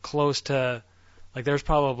close to... Like, there's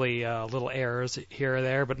probably little errors here or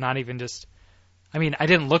there, but not even just... I mean, I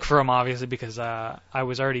didn't look for them, obviously, because I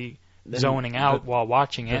was already zoning out while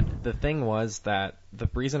watching it. The thing was that the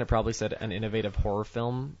reason it probably said an innovative horror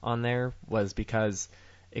film on there was because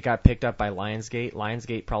it got picked up by Lionsgate.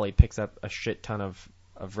 Lionsgate probably picks up a shit ton of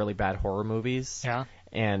really bad horror movies. Yeah.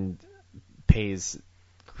 And pays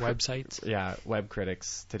websites. Yeah, web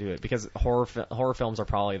critics to do it, because horror films are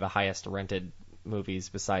probably the highest rented movies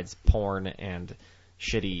besides porn and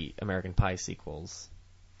shitty American Pie sequels.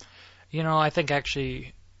 You know, I think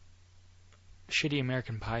actually shitty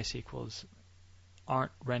American Pie sequels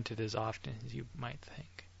aren't rented as often as you might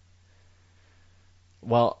think.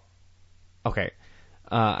 Well, okay.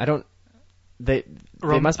 I don't... They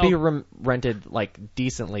must be rented, like,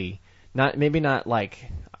 decently. Maybe not,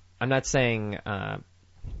 like... I'm not saying...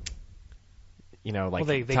 you know, like,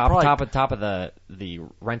 well, top of the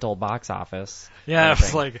rental box office. Yeah,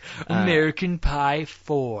 it's like American Pie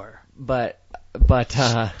 4. But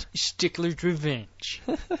Stickler's Revenge.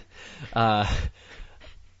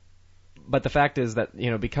 But the fact is that, you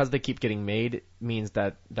know, because they keep getting made, means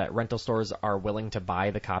that rental stores are willing to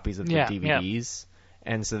buy the copies of the DVDs,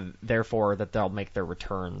 and so therefore that they'll make their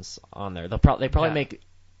returns on there. They probably make,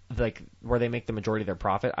 like, where they make the majority of their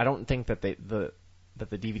profit. I don't think that the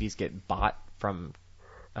DVDs get bought from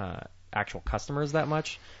actual customers that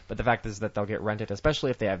much, but the fact is that they'll get rented,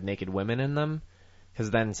 especially if they have naked women in them,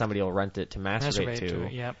 because then somebody will rent it to masturbate to.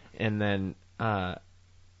 Yep. And then that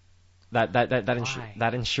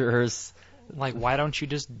ensures. Like, why don't you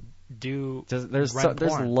just do? There's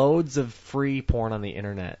loads of free porn on the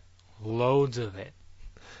internet. Loads of it.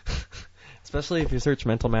 Especially if you search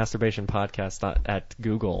 "mental masturbation podcast" at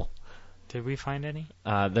Google. Did we find any?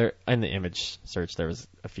 There in the image search there was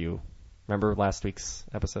a few. Remember last week's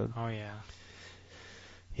episode? Oh yeah.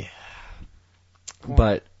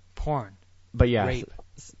 Yeah. Porn. But yeah. Rape.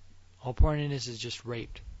 All porn in this is just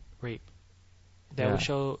rape. That will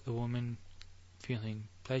show the woman feeling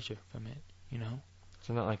pleasure from it, you know?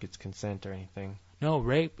 So not like it's consent or anything. No,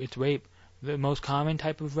 rape. It's rape. The most common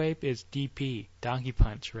type of rape is DP, donkey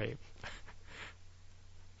punch rape.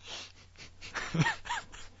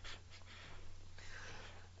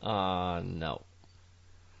 No.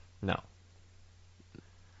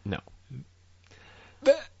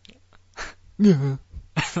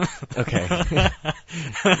 Okay.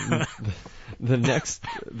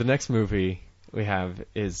 The next movie we have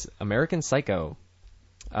is American Psycho.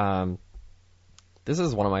 This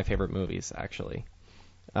is one of my favorite movies, actually.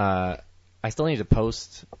 I still need to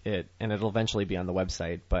post it, and it'll eventually be on the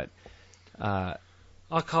website, but I'll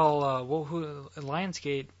call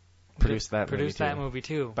Lionsgate produced that movie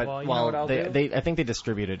too. But you know what I'll do? I think they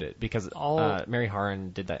distributed it because Mary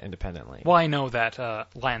Harron did that independently. Well, I know that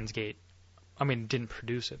Lionsgate, didn't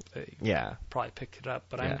produce it. They probably picked it up.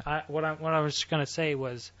 But yeah. what I was gonna say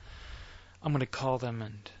was, I'm gonna call them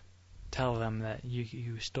and tell them that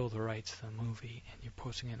you stole the rights to the movie and you're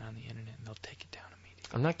posting it on the internet, and they'll take it down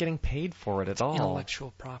immediately. I'm not getting paid for it at all.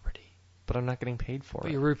 Intellectual property. But I'm not getting paid for But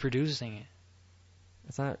it. you're reproducing it.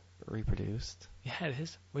 It's not reproduced. Yeah, it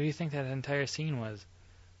is. What do you think that entire scene was?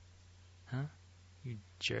 Huh? You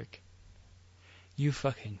jerk. You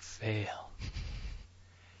fucking fail.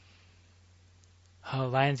 Oh,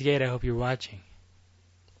 Lionsgate, I hope you're watching.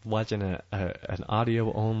 Watching an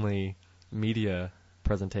audio-only media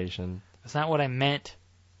presentation. That's not what I meant.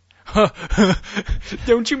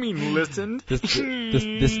 Don't you mean listened?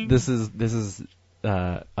 This is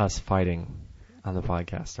us fighting on the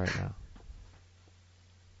podcast right now.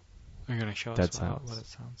 You're going to show Dead us sounds. what it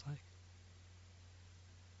sounds like?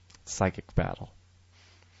 Psychic battle.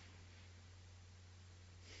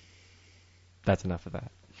 That's enough of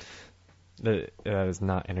that. That is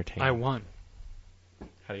not entertaining. I won.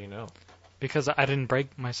 How do you know? Because I didn't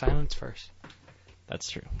break my silence first. That's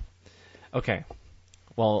true. Okay.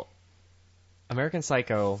 Well, American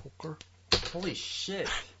Psycho. Holy shit.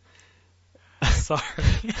 Sorry.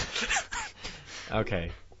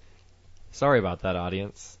 Okay. Sorry about that,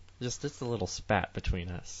 audience. Just a little spat between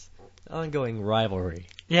us. Ongoing rivalry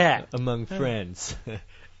Yeah. among friends.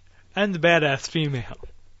 And the badass female.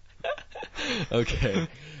 Okay.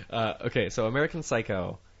 Okay, so American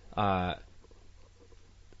Psycho. I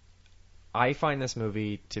find this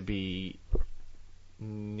movie to be I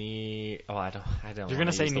don't. You're wanna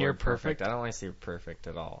gonna say use the near word perfect? I don't want to say perfect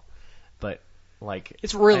at all. But like,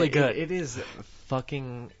 It's really good. It is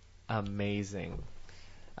fucking amazing.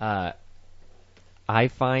 I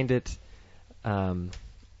find it. It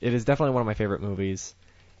is definitely one of my favorite movies,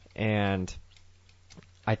 and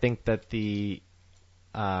I think that the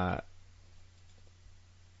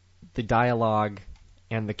dialogue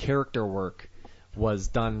and the character work was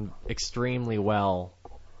done extremely well,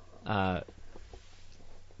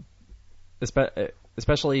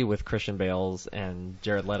 especially with Christian Bale's and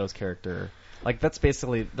Jared Leto's character. Like, that's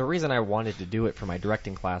basically the reason I wanted to do it for my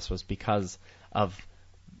directing class, was because of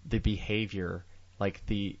the behavior, like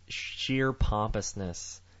the sheer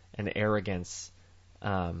pompousness and arrogance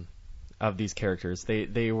of these characters.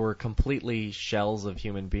 They were completely shells of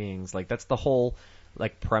human beings. Like, that's the whole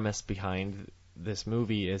like premise behind this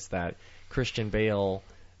movie, is that Christian Bale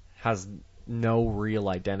has no real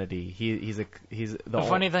identity. He's The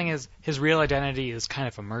funny thing is, his real identity is kind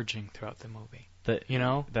of emerging throughout the movie. You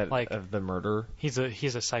know, that like of the murder. he's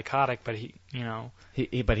a psychotic, but But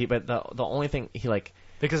the only thing he like.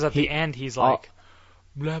 because at He- the end he's like,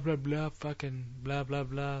 blah blah blah, fucking blah blah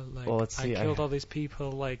blah. Like, Well, let's see, I killed all these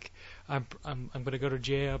people. Like, I'm gonna go to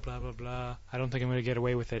jail. Blah blah blah. I don't think I'm gonna get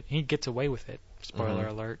away with it. He gets away with it. Spoiler Mhm.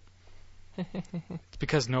 alert. It's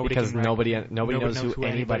because nobody knows who anybody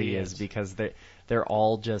anybody is, because they're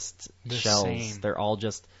all just The shells. same. They're all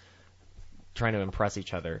just trying to impress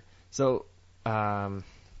each other. So,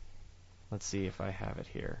 let's see if I have it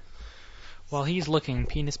here. While he's looking,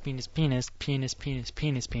 penis, penis, penis, penis, penis,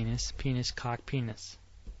 penis, penis, penis, cock, penis.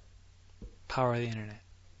 Power of the internet.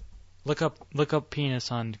 Look up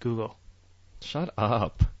penis on Google. Shut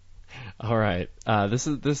up. All right. This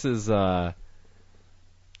is a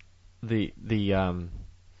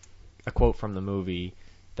quote from the movie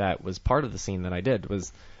that was part of the scene that I did.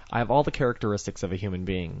 Was, I have all the characteristics of a human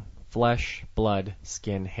being: flesh, blood,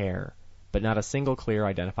 skin, hair, but not a single clear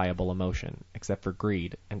identifiable emotion except for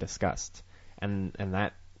greed and disgust. And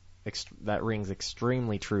that rings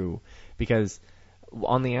extremely true, because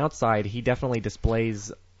on the outside he definitely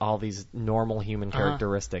displays all these normal human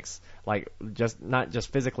characteristics, like not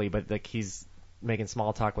just physically, but like he's making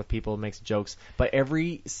small talk with people, makes jokes, but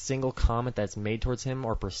every single comment that's made towards him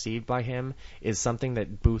or perceived by him is something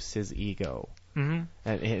that boosts his ego. Mm-hmm.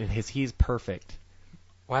 And he's perfect.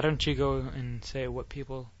 Why don't you go and say what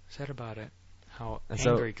people said about it? How And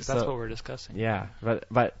so- angry, because that's so- what we're discussing. Yeah, but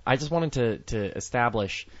I just wanted to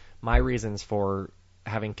establish my reasons for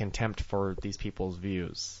having contempt for these people's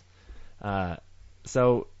views.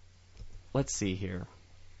 So let's see here.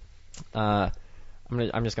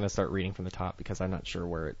 I'm just gonna start reading from the top, because I'm not sure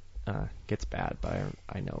where it gets bad, but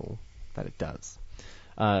I know that it does.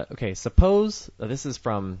 Okay, suppose this is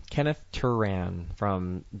from Kenneth Turan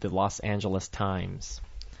from the Los Angeles Times.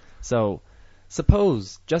 So,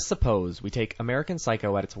 just suppose we take American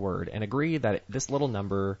Psycho at its word and agree that this little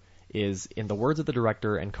number is, in the words of the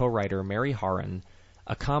director and co-writer Mary Harron,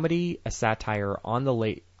 a comedy, a satire on the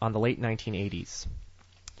late 1980s.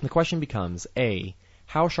 The question becomes: A,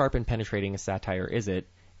 how sharp and penetrating a satire is it?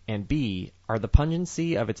 And B, are the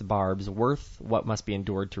pungency of its barbs worth what must be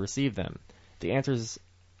endured to receive them? The answer is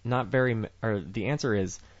not very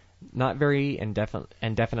and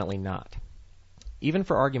definitely not. even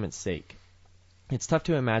for argument's sake. It's tough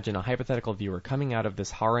to imagine a hypothetical viewer coming out of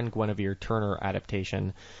this Harren Guinevere Turner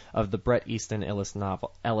adaptation of the Bret Easton Ellis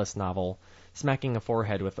novel, smacking a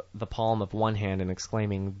forehead with the palm of one hand and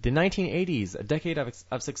exclaiming, "The 1980s, a decade of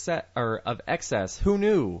success or of excess. Who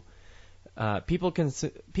knew? People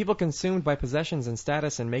consumed by possessions and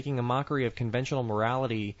status and making a mockery of conventional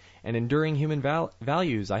morality and enduring human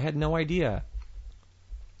values. I had no idea."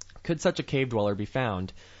 Could such a cave dweller be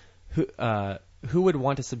found? Who would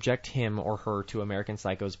want to subject him or her to American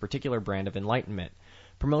Psycho's particular brand of enlightenment?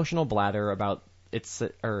 Promotional blather about its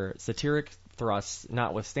satiric thrusts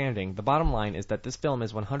notwithstanding, the bottom line is that this film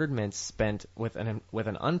is 100 minutes spent with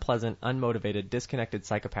an unpleasant, unmotivated, disconnected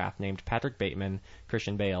psychopath named Patrick Bateman,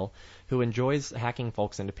 Christian Bale, who enjoys hacking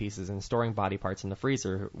folks into pieces and storing body parts in the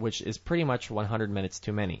freezer, which is pretty much 100 minutes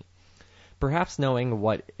too many. Perhaps knowing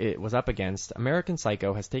what it was up against, American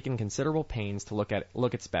Psycho has taken considerable pains to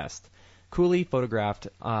look its best. Coolly photographed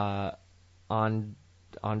Andrzej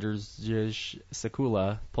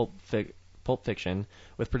Sekula, Pulp Fiction,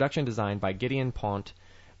 with production designed by Gideon Pont,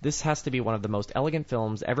 this has to be one of the most elegant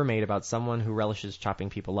films ever made about someone who relishes chopping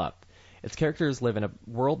people up. Its characters live in a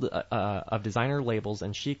world of designer labels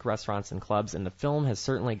and chic restaurants and clubs, and the film has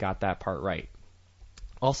certainly got that part right.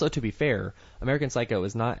 Also, to be fair, American Psycho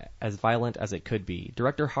is not as violent as it could be.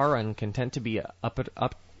 Director Harren, content to be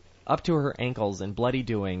up to her ankles in bloody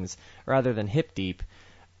doings rather than hip deep,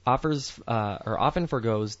 often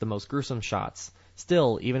forgoes the most gruesome shots.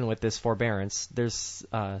 Still, even with this forbearance, there's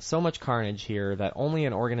so much carnage here that only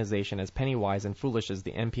an organization as pennywise and foolish as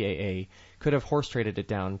the MPAA could have horse-traded it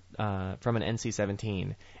down from an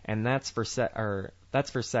NC-17, and that's for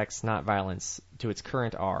sex, not violence, to its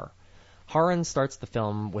current R. Harren starts the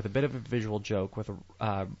film with a bit of a visual joke with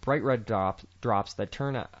bright red drops that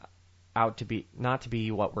turn out to be not to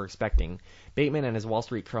be what we're expecting. Bateman and his Wall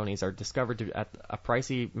Street cronies are discovered at a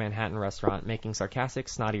pricey Manhattan restaurant making sarcastic,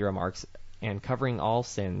 snotty remarks and covering all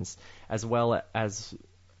sins, as well as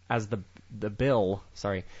the bill,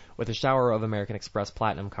 with a shower of American Express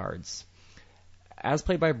Platinum cards. As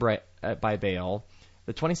played by Bale,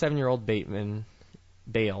 the 27-year-old Bateman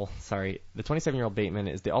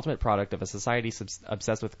is the ultimate product of a society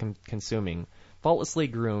obsessed with consuming. Faultlessly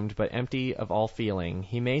groomed but empty of all feeling,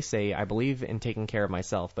 he may say, "I believe in taking care of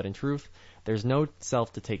myself," but in truth, there's no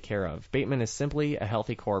self to take care of. Bateman is simply a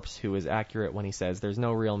healthy corpse who is accurate when he says, "There's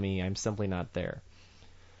no real me, I'm simply not there."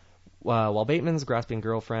 While Bateman's grasping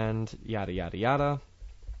girlfriend, yada yada yada.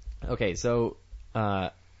 Okay, so I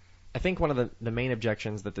think one of the main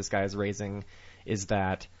objections that this guy is raising is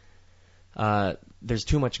that there's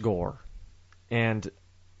too much gore, and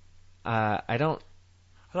I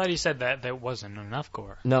thought he said that there wasn't enough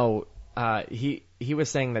gore. No, he was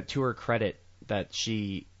saying that to her credit that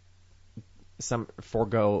she skipped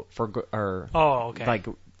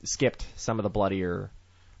some of the bloodier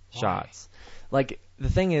shots. Like, the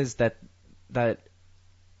thing is that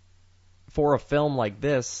for a film like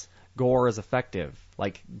this, gore is effective.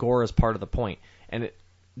 Like, gore is part of the point, and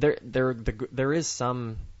there is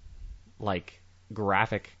some like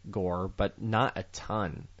graphic gore, but not a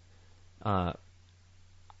ton.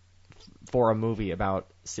 For a movie about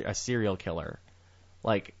a serial killer,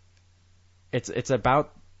 like it's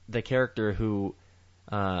about the character who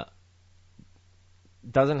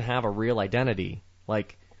doesn't have a real identity,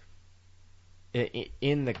 like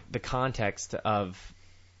in the context of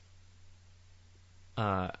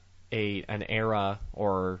an era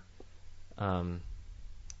or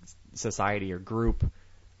society or group,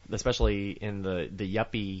 especially in the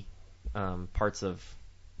yuppie parts of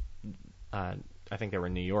I think they were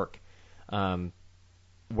in New York.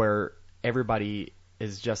 Where everybody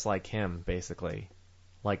is just like him, basically.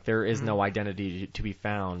 Like, there is no identity to be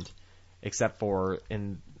found except for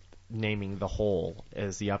in naming the whole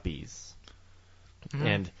as yuppies.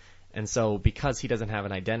 Mm-hmm. And so because he doesn't have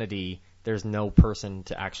an identity, there's no person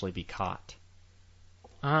to actually be caught.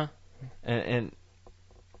 Uh-huh. And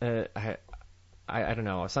I don't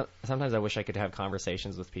know. Sometimes I wish I could have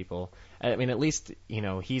conversations with people. I mean, at least,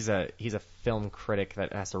 he's a film critic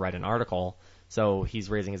that has to write an article, so he's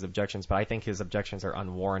raising his objections. But I think his objections are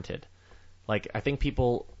unwarranted. Like, I think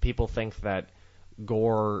people think that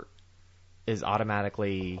gore is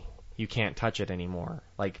automatically you can't touch it anymore.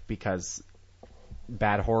 Like, because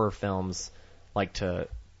bad horror films like to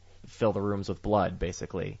fill the rooms with blood,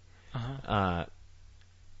 basically. Uh-huh.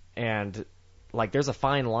 And like, there's a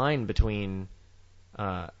fine line between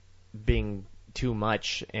being too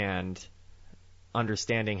much and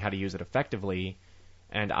understanding how to use it effectively.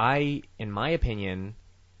 And in my opinion,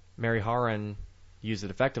 Mary Harren used it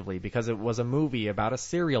effectively because it was a movie about a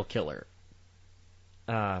serial killer.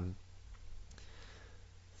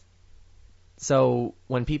 So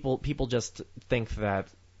when people just think that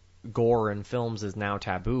gore in films is now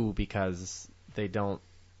taboo because they don't,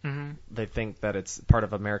 they think that it's part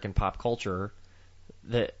of American pop culture,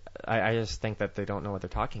 that I just think that they don't know what they're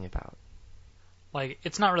talking about. Like,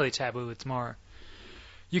 it's not really taboo. It's more,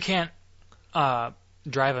 you can't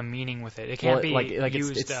drive a meaning with it. It can't be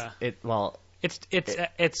used.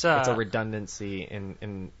 It's a redundancy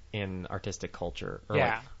in artistic culture or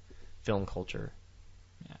like film culture.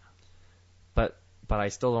 Yeah. But I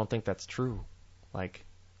still don't think that's true. Like,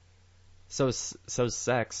 so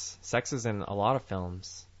sex is in a lot of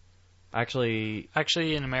films. Actually,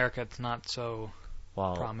 in America, it's not so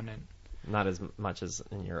prominent. Not as much as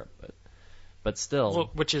in Europe, but still.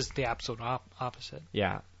 Well, which is the absolute opposite.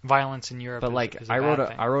 Yeah. Violence in Europe. But is a bad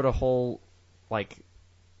thing. I wrote a whole, like,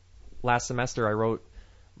 last semester I wrote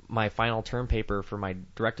my final term paper for my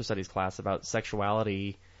director studies class about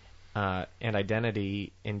sexuality and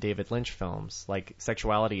identity in David Lynch films. Like,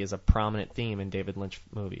 sexuality is a prominent theme in David Lynch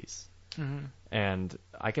movies. Mm-hmm. And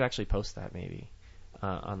I could actually post that maybe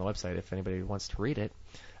on the website if anybody wants to read it.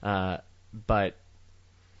 But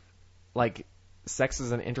like, sex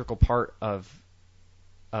is an integral part of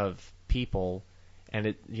people, and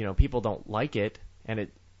it, you know, people don't like it,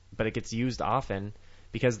 but it gets used often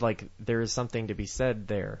because, like, there is something to be said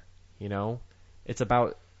there. You know, it's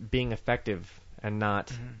about being effective and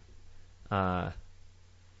not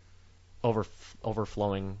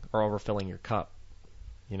overflowing or overfilling your cup.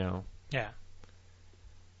 You know. Yeah.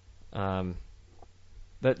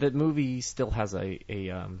 That movie still has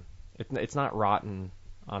it's not rotten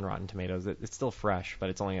on Rotten Tomatoes. It's still fresh, but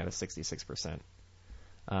it's only at a 66%.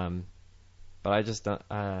 But I just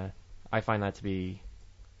I find that to be,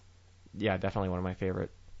 definitely one of my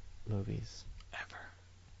favorite movies ever.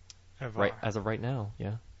 Right, as of right now,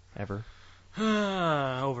 ever.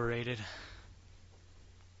 Overrated.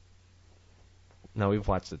 No, we've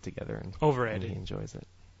watched it together and Overrated. He enjoys it.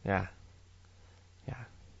 Yeah.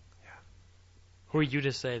 Who are you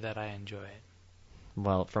to say that I enjoy it?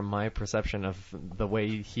 Well, from my perception of the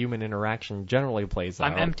way human interaction generally plays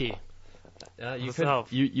out, I'm empty.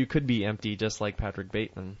 You could be empty just like Patrick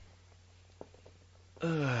Bateman.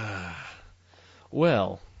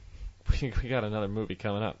 Well, we got another movie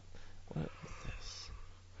coming up. What is this?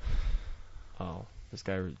 Oh, this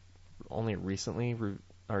guy only recently,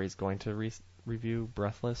 he's going to review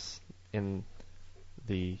Breathless in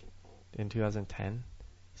 2010.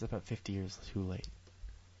 He's about 50 years too late.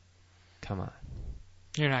 Come on.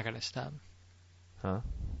 You're not going to stop. Huh?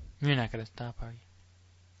 You're not going to stop, are you?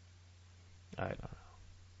 I don't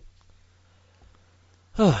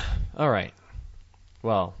know. All right.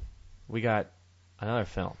 Well, we got another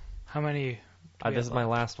film. How many? This is my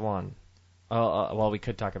last one. Well, we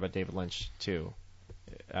could talk about David Lynch too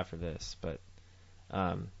after this, but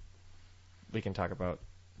we can talk about.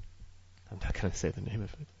 I'm not going to say the name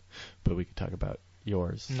of it, but we could talk about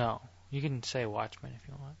yours. No, you can say Watchmen if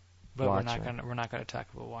you want, but Watchmen. we're not gonna talk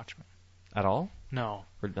about Watchmen At all? No.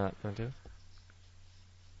 We're not going to?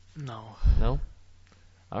 No. No?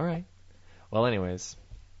 All right. Well, anyways.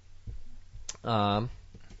 Let's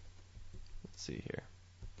see here.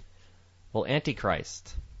 Well,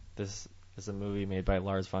 Antichrist. This is a movie made by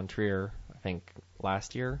Lars von Trier, I think,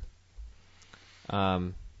 last year.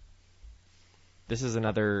 This is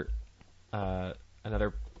another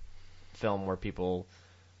film where people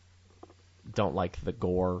don't like the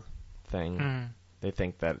gore thing. They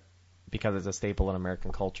think that because it's a staple in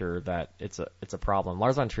American culture that it's a problem.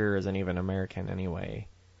 Lars von Trier isn't even American anyway,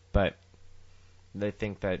 but they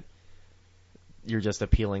think that you're just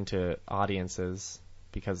appealing to audiences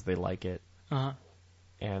because they like it.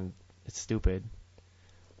 And it's stupid.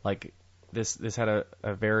 Like, this had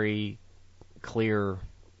a very clear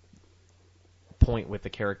point with the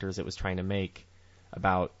characters it was trying to make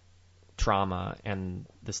about trauma and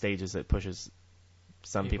the stages it pushes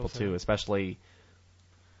some people to, especially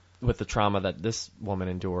with the trauma that this woman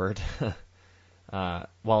endured.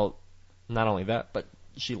 Well, not only that, but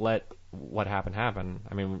she let what happened happen.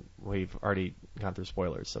 I mean, we've already gone through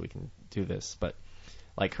spoilers, so we can do this, but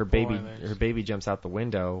like her baby jumps out the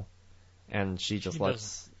window, and she just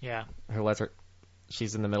lets her.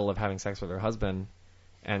 She's in the middle of having sex with her husband,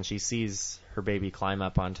 and she sees her baby climb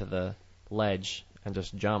up onto the ledge and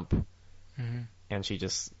just jump, and she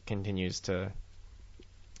just continues to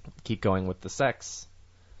keep going with the sex,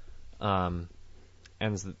 and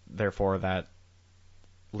therefore that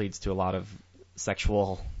leads to a lot of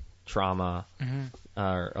sexual trauma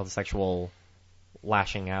or sexual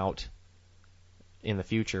lashing out in the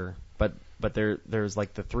future. But there's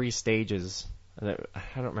like the 3 stages. I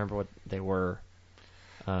don't remember what they were.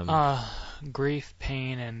 Grief,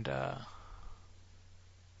 pain, and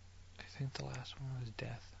think the last one was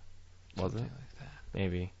Death. Was it? Something like that.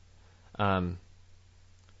 Maybe.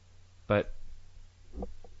 But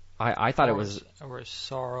I thought it was... Or was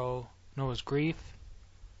Sorrow. No, it was Grief.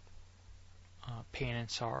 Pain and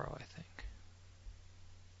Sorrow, I think.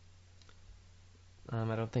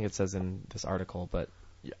 I don't think it says in this article, but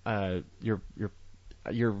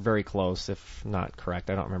you're very close, if not correct.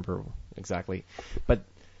 I don't remember exactly, but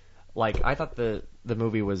like I thought the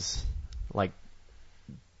movie was like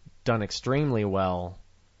done extremely well.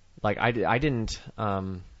 Like I didn't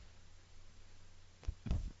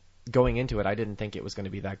going into it, I didn't think it was going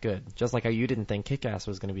to be that good. Just like how you didn't think Kick-Ass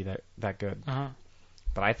was going to be that good. Uh-huh.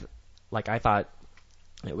 But I thought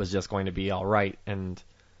it was just going to be all right, and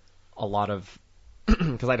a lot of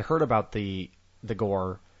because I'd heard about the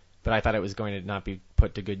gore, but I thought it was going to not be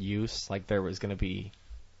put to good use. Like there was going to be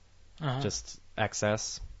just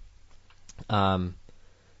excess. But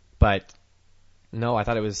no, I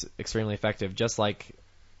thought it was extremely effective, just like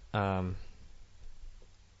American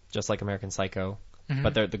Psycho. Mm-hmm.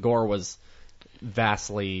 But the gore was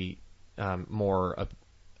vastly more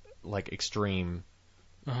like extreme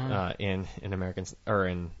in American or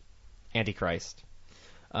in Antichrist.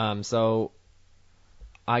 So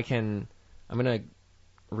I'm gonna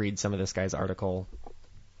read some of this guy's article.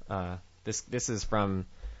 This is from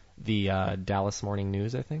the Dallas Morning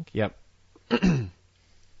News, I think. Yep.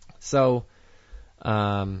 So,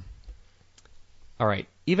 all right.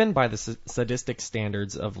 Even by the sadistic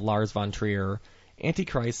standards of Lars von Trier,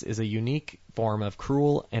 Antichrist is a unique form of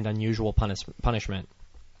cruel and unusual punishment.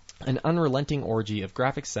 An unrelenting orgy of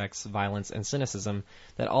graphic sex, violence, and cynicism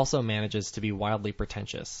that also manages to be wildly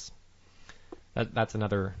pretentious. That's a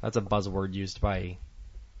buzzword used by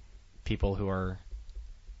people who are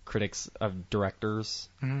critics of directors,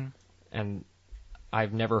 and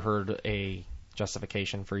I've never heard a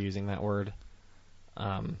justification for using that word,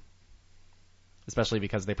 especially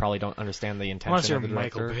because they probably don't understand the intention of the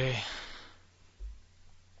director. Michael Bay.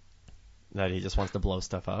 That he just wants to blow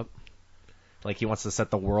stuff up. Like he wants to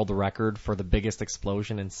set the world record for the biggest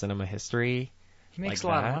explosion in cinema history. He makes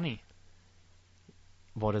like a lot that. of money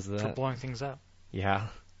What is for that? blowing things up. Yeah.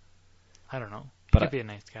 I don't know. He But could be a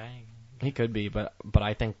nice guy. He could be, but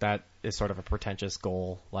I think that is sort of a pretentious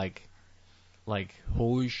goal. Like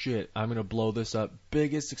holy shit, I'm gonna blow this up,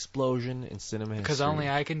 biggest explosion in cinema history. Because only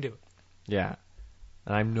I can do it. Yeah,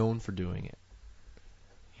 and I'm known for doing it.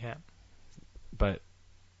 Yeah. But,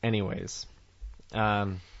 anyways,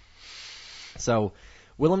 so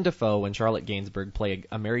Willem Dafoe and Charlotte Gainsbourg play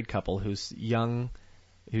a married couple whose young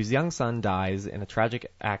son dies in a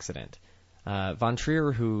tragic accident. Von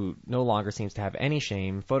Trier, who no longer seems to have any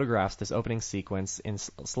shame, photographs this opening sequence in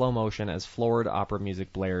slow motion as florid opera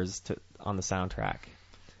music blares on the soundtrack.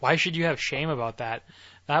 Why should you have shame about that?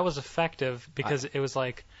 That was effective because it was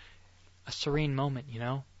like a serene moment, you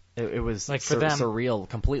know? It was like for them, surreal,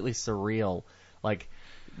 completely surreal. Like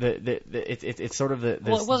it's sort of the.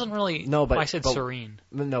 Well, it wasn't really. No, but I said serene.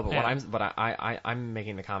 No, but yeah. I'm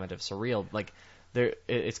making the comment of surreal. Like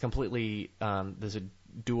it's completely there's a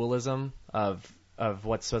dualism of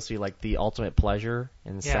what's supposed to be like the ultimate pleasure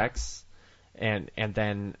in sex, and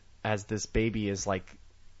then as this baby is like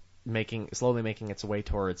slowly making its way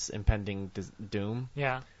towards impending doom.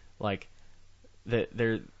 Yeah. Like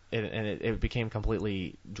it became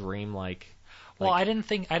completely dreamlike. Well, I didn't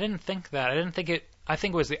think that. I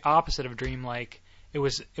think it was the opposite of dreamlike. It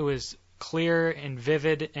was clear and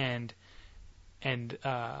vivid and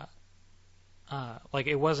like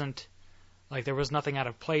it wasn't like there was nothing out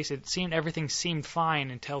of place. Everything seemed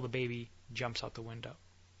fine until the baby jumps out the window.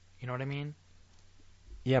 You know what I mean?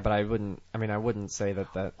 Yeah, but I wouldn't say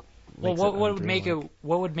that. Well, makes what it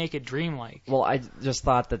would make it dreamlike? Well, I just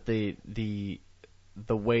thought that the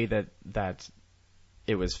way that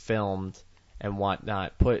it was filmed and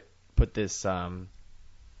whatnot put this put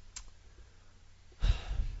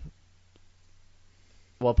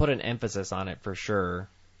an emphasis on it for sure.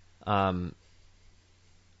 I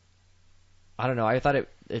don't know. I thought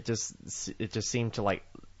it just seemed to like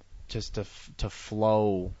just to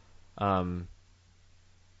flow in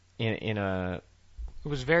a. It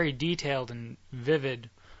was very detailed and vivid.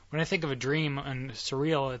 When I think of a dream and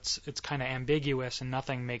surreal, it's kind of ambiguous and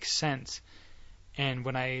nothing makes sense. And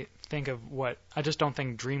when I think of I just don't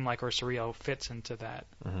think dreamlike or surreal fits into that.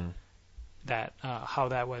 Mm-hmm. How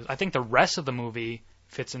that was. I think the rest of the movie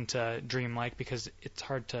fits into dreamlike because it's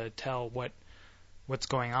hard to tell what's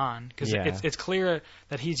going on because it's clear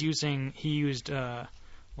that he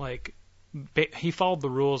followed the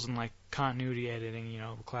rules in like continuity editing,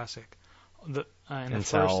 classic.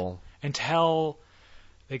 Until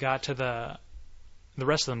they got to the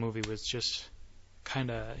rest of the movie was just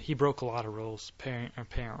he broke a lot of rules, parent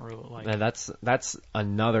rule, like. And that's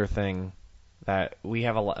another thing that we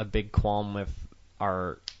have a big qualm with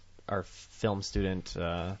our film student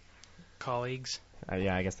Colleagues.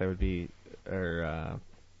 yeah, I guess that would be, or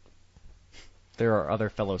there are other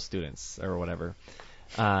fellow students or whatever.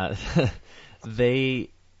 They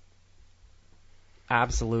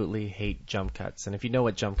absolutely hate jump cuts, and if you know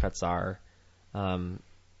what jump cuts are,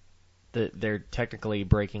 they're technically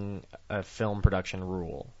breaking a film production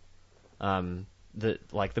rule.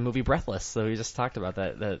 Like the movie Breathless, so we just talked about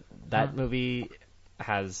that movie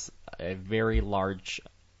has a very large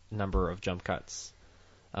number of jump cuts,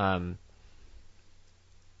 and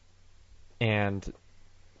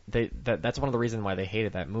that's one of the reasons why they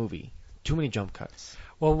hated that movie. Too many jump cuts.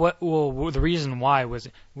 Well, the reason why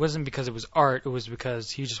wasn't because it was art. It was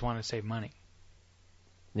because he just wanted to save money.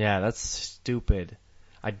 Yeah, that's stupid.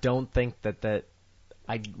 I don't think that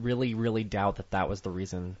I really, really doubt that was the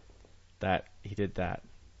reason that he did that.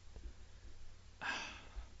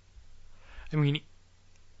 I mean,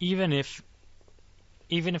 even if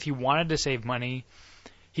he wanted to save money,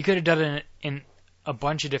 he could have done it in a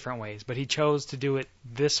bunch of different ways, but he chose to do it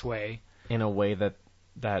this way. In a way that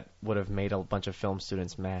would have made a bunch of film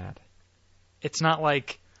students mad. It's not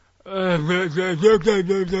like and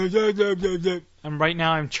right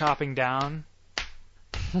now I'm chopping down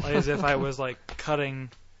like as if I was like cutting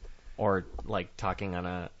or like talking on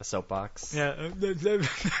a soapbox. Yeah.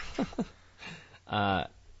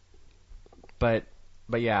 But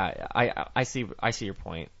yeah, I see your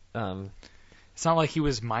point. It's not like he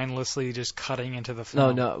was mindlessly just cutting into the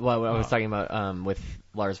film. No. Well, I was talking about with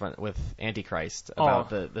with Antichrist about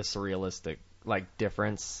the surrealistic like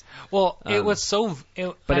difference. Well, it was so.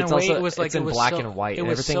 But it's also it was like it's in it was black so, and white, and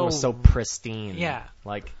was everything so, was so pristine. Yeah.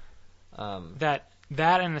 Like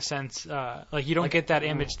that in a sense, like you don't get that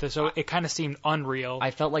image, so it kind of seemed unreal.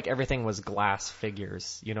 I felt like everything was glass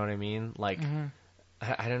figures. You know what I mean? Like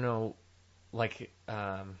I don't know, like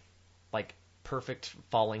perfect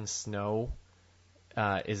falling snow.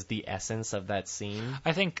 Is the essence of that scene.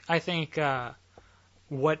 I think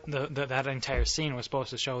what that entire scene was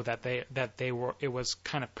supposed to show that they were, it was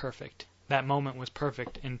kind of perfect. That moment was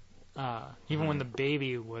perfect, and even when the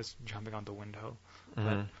baby was jumping out the window,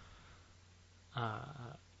 but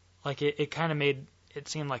like it kind of made it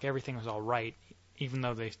seem like everything was all right, even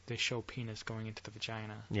though they show penis going into the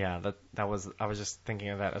vagina. Yeah, that was, I was just thinking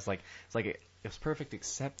of that as like it was perfect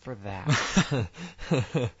except for that.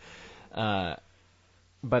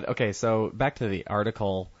 But okay, so back to the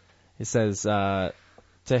article. It says, to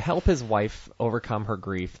help his wife overcome her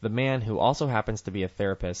grief, the man, who also happens to be a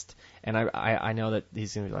therapist, and I know that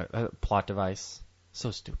he's going to be like, a plot device.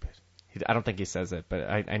 So stupid. I don't think he says it, but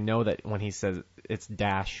I know that when he says it's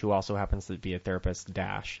Dash, who also happens to be a therapist,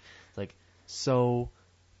 Dash. It's like, so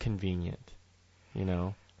convenient, you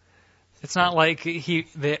know? It's not like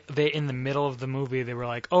they in the middle of the movie, they were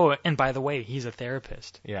like, oh, and by the way, he's a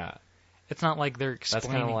therapist. Yeah. It's not like they're explaining.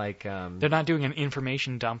 That's kind of like they're not doing an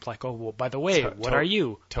information dump like, oh, well, by the way, what are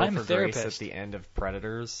you? I'm a therapist. Grace at the end of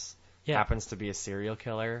Predators happens to be a serial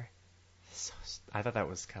killer. So, I thought that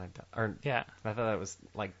was kind of dumb. Or, yeah. I thought that was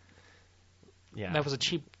like, yeah. That was a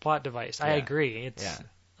cheap plot device. Yeah. I agree. It's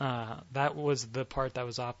yeah. That was the part that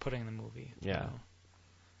was off-putting in the movie. Yeah.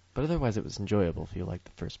 But otherwise, it was enjoyable if you liked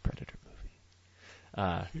the first Predator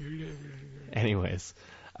movie. Anyways,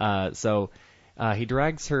 so. He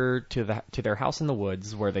drags her to their house in the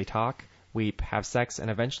woods, where they talk, weep, have sex, and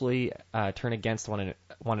eventually turn against one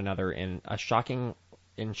another in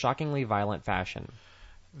shockingly violent fashion.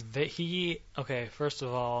 First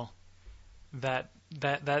of all,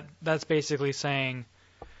 that's basically saying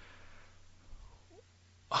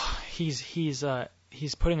he's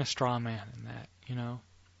putting a straw man in that, you know.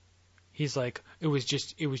 He's like, it was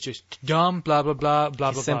just dumb, blah blah blah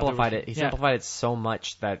blah blah. He simplified it. He simplified it so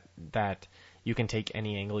much that you can take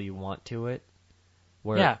any angle you want to it.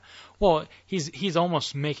 Yeah. Well, he's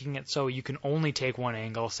almost making it so you can only take one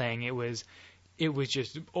angle, saying it was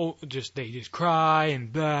just they just cry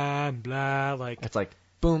and blah blah, like it's like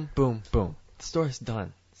boom boom boom. The story's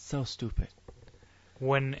done. So stupid.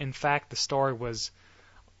 When in fact the story was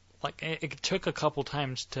like it took a couple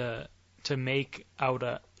times to make out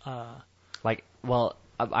a well,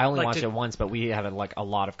 I only watched it once, but we had a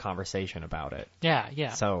lot of conversation about it.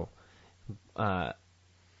 Yeah. So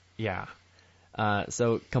yeah.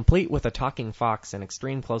 So, complete with a talking fox and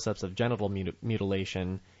extreme close-ups of genital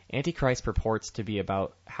mutilation, Antichrist purports to be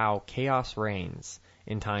about how chaos reigns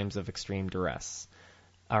in times of extreme duress.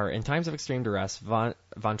 in times of extreme duress, von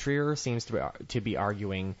Trier seems to be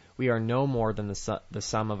arguing we are no more than the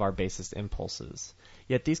sum of our basest impulses.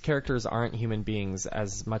 Yet these characters aren't human beings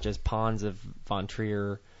as much as pawns that von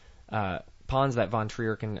Trier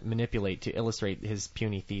can manipulate to illustrate his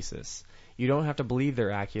puny thesis. You don't have to believe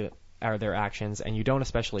their actions, and you don't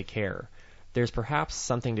especially care. There's perhaps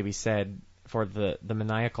something to be said for the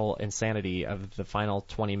maniacal insanity of the final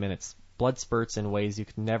 20 minutes. Blood spurts in ways you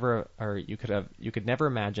could never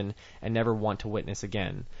imagine and never want to witness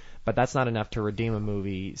again. But that's not enough to redeem a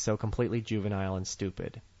movie so completely juvenile and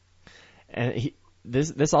stupid. And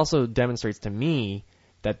this also demonstrates to me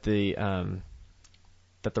that the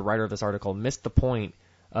writer of this article missed the point,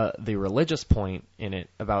 the religious point in it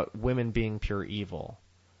about women being pure evil.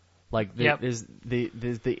 Like there's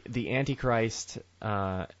the Antichrist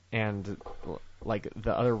and like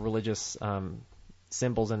the other religious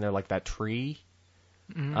symbols in there, like that tree.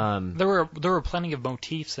 Mm-hmm. There were plenty of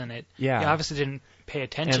motifs in it. Yeah, you obviously didn't pay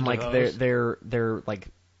attention. And like to those. their like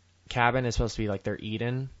cabin is supposed to be like their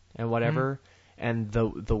Eden and whatever. Mm-hmm. And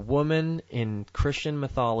the woman in Christian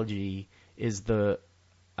mythology is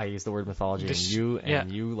I use the word mythology, and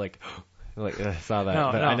you like saw that. No,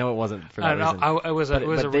 but no. I know it wasn't for that reason. It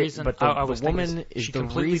was a reason. But the woman is she the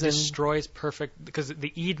completely reason. destroys perfect, because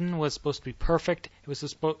the Eden was supposed to be perfect. It was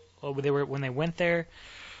supposed when they went there,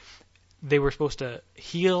 they were supposed to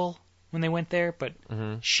heal when they went there, but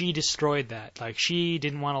she destroyed that. Like, she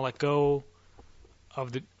didn't want to let go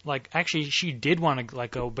of the actually she did want to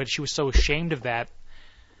let go, but she was so ashamed of that.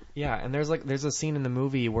 Yeah, and there's a scene in the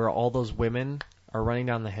movie where all those women are running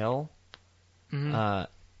down the hill. Mm-hmm.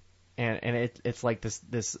 And it's like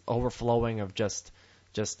this overflowing of just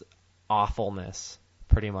awfulness,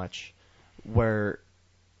 pretty much, where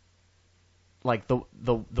like the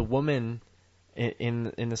woman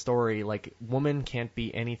in the story, like, woman can't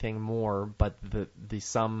be anything more but the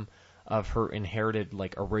sum of her inherited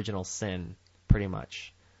like original sin, pretty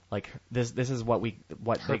much. Like this is what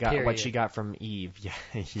she got from Eve. Yeah,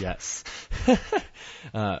 yes.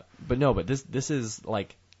 But this is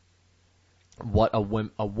like what a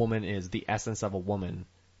woman is. The essence of a woman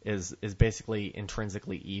is basically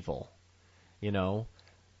intrinsically evil, you know.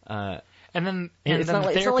 And it's not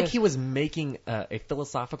like he was making a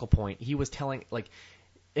philosophical point. He was telling, like,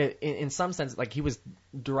 in some sense, like, he was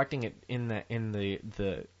directing it in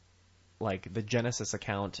the like the Genesis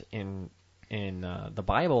account in the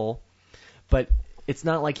Bible, but it's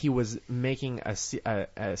not like he was making a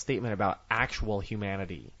statement about actual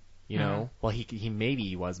humanity. You know, mm-hmm. Well, he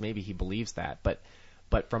maybe he believes that, but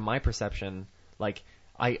from my perception, like,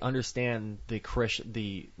 I understand the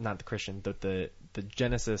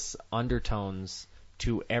Genesis undertones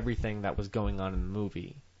to everything that was going on in the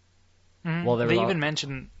movie. Mm-hmm. Well, they even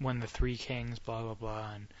mentioned when the three kings, blah blah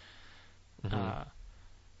blah, and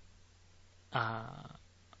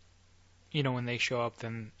you know, when they show up,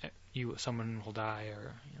 then someone will die,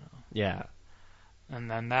 or you know. Yeah. And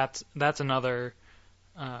then that's another.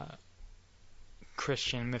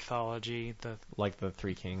 Christian mythology, the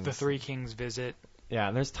three kings. The three kings visit. Yeah,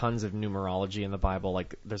 and there's tons of numerology in the Bible.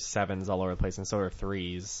 Like, there's sevens all over the place, and so are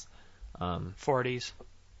threes. 40s.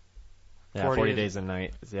 Yeah, 40 days and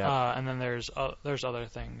nights. Yeah. And then there's other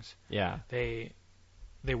things. Yeah. They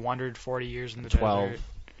wandered 40 years in the 12, desert.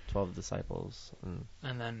 12 disciples.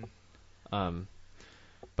 And then.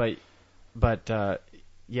 But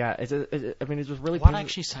yeah, it's just really. A lot of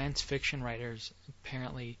actually science fiction writers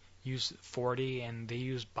apparently use 40, and they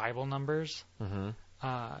use Bible numbers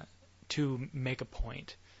to make a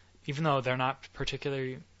point. Even though they're not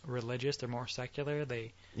particularly religious, they're more secular.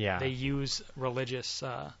 They use religious.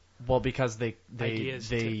 Well, because they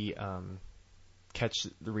catch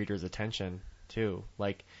the reader's attention too.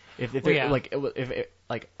 Like if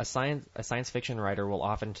a science fiction writer will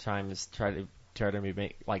oftentimes try to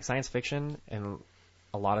make, like, science fiction, and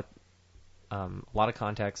a lot of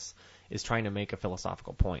contexts is trying to make a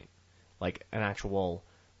philosophical point, like an actual,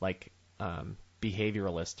 like,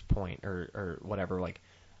 behavioralist point or whatever, like,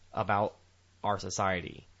 about our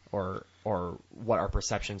society or what our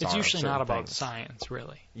perceptions are. It's usually not about things. Science,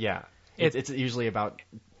 really. Yeah, it's usually about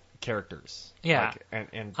characters. Yeah, like,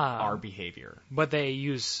 and our behavior. But they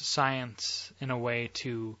use science in a way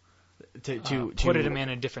to put it in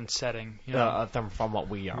a different setting, you know? From what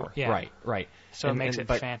we are. Yeah. Right. So it makes it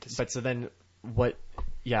fantasy. But so then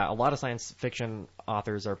a lot of science fiction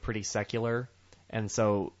authors are pretty secular, and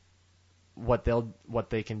so what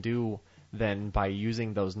they can do then by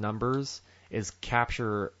using those numbers is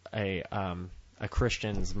capture a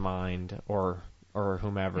Christian's mind or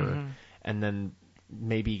whomever, and then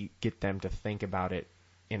maybe get them to think about it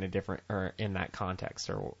in a different, or in that context,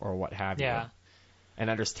 or what have you. Yeah. and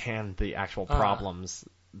understand the actual problems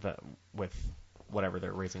that with whatever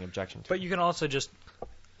they're raising objection to. But you can also just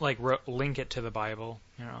like link it to the Bible,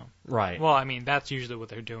 you know. Right. Well, I mean, that's usually what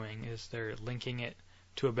they're doing is they're linking it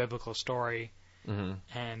to a biblical story Mm-hmm.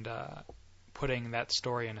 and putting that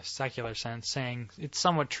story in a secular sense, saying it's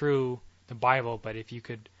somewhat true, the Bible, but if you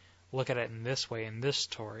could look at it in this way, in this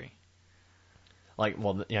story. Like,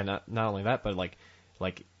 well, yeah, not only that, but like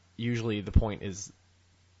usually the point is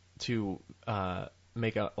to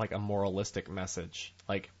make a moralistic message,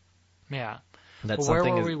 like. Yeah. That Well, where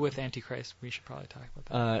something were is, we with Antichrist? We should probably talk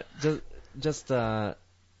about that.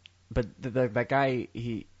 But that guy,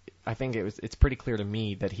 I think it's pretty clear to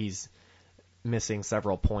me that he's missing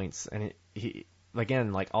several points, and he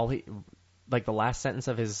again, like the last sentence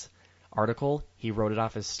of his article, he wrote it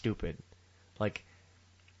off as stupid. Like,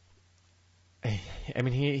 I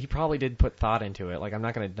mean, he probably did put thought into it. Like, I'm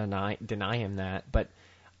not going to deny him that, but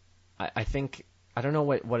I think, I don't know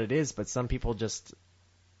what it is, but some people just,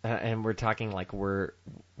 and we're talking like we're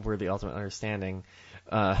the ultimate understanding,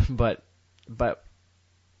 but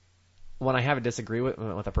when I have a disagreement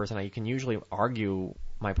with a person, you can usually argue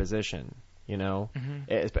my position, you know,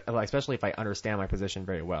 especially if I understand my position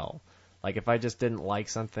very well. Like, if I just didn't like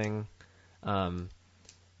something,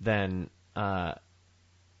 then I'll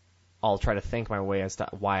try to think my way as to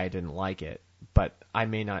why I didn't like it, but I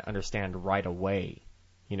may not understand right away,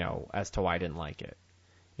 you know, as to why I didn't like it.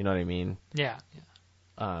 You know what I mean? Yeah.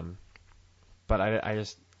 But I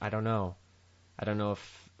don't know. I don't know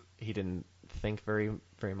if he didn't think very,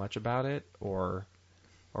 very much about it or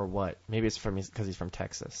what. Maybe it's because he's from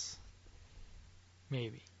Texas.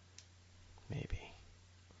 Maybe. Maybe.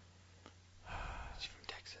 He's from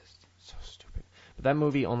Texas. So stupid. But that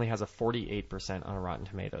movie only has a 48% on Rotten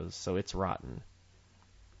Tomatoes, so it's rotten.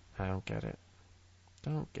 I don't get it.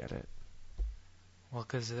 Don't get it. Well,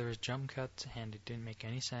 because there was jump cuts and it didn't make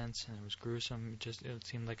any sense and it was gruesome. It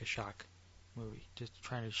seemed like a shock movie, just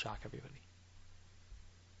trying to shock everybody.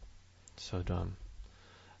 So dumb.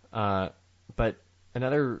 But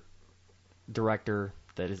another director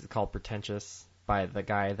that is called Pretentious by the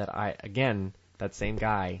guy that same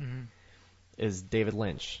guy, is David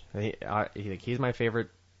Lynch. He's my favorite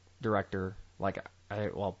director. Like,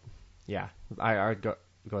 I'd go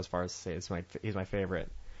as far as to say he's my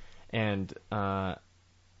favorite. And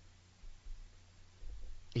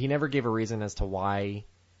he never gave a reason as to why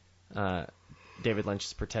David Lynch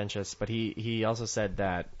is pretentious, but he also said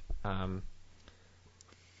that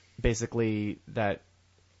basically that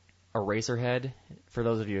Eraserhead, for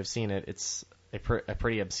those of you who have seen it, it's a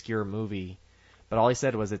pretty obscure movie, but all he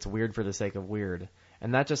said was it's weird for the sake of weird,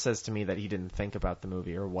 and that just says to me that he didn't think about the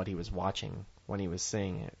movie or what he was watching when he was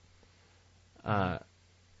seeing it.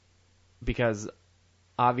 Because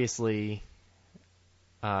obviously,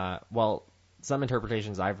 some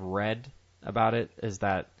interpretations I've read about it is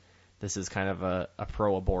that this is kind of a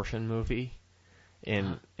pro-abortion movie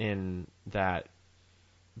in that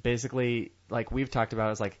basically, like we've talked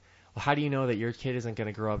about, it's like, well, how do you know that your kid isn't going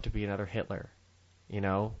to grow up to be another Hitler? You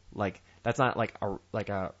know, like that's not like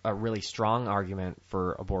a really strong argument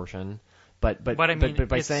for abortion, but I mean,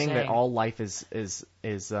 by saying that all life is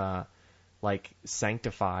like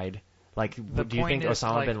sanctified. Like, do you think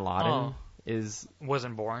Osama bin Laden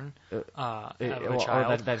wasn't born out of a or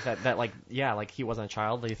child? that like, yeah, like he wasn't a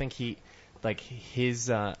child? Do you think his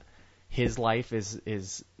life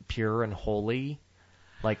is pure and holy?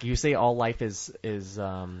 Like, you say all life is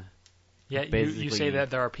yeah, you say that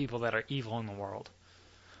there are people that are evil in the world.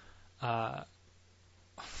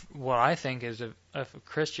 What I think is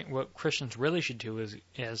what Christians really should do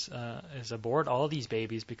is abort all these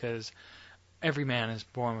babies, because every man is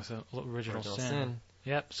born with an original sin.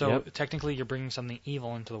 Yep. So technically, you're bringing something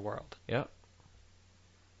evil into the world. Yep.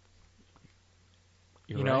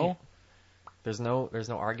 You know, there's no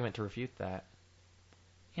argument to refute that.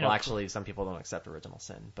 You know, well, actually, some people don't accept original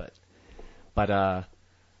sin, but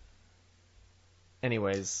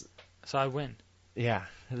anyways. So I win. Yeah,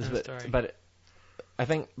 but I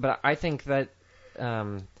think that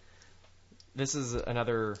this is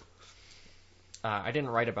another. I didn't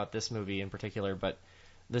write about this movie in particular, but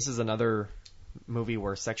this is another movie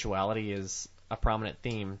where sexuality is a prominent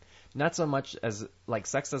theme. Not so much as, like,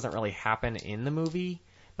 sex doesn't really happen in the movie,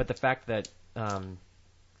 but the fact that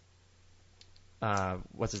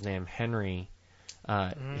what's his name, Henry,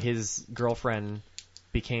 his girlfriend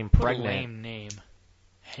became pregnant. What a lame name,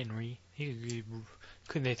 Henry.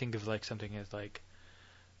 Couldn't they think of like something as like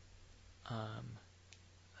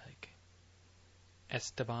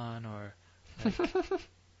Esteban or like,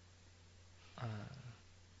 well,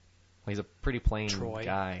 he's a pretty plain Troy.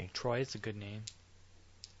 guy. Troy is a good name.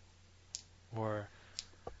 Or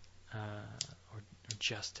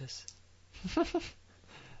Justice?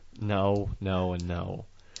 No, and no.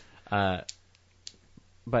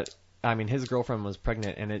 But I mean, his girlfriend was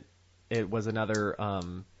pregnant, and it was another.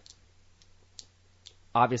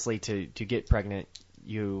 Obviously, to get pregnant,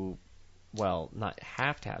 you not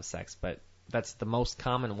have to have sex, but that's the most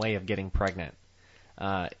common way of getting pregnant,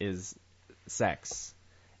 is sex.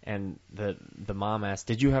 And the mom asked,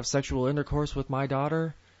 "Did you have sexual intercourse with my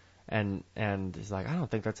daughter?" And he's like, "I don't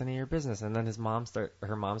think that's any of your business." And then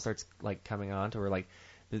her mom starts like coming on to her like,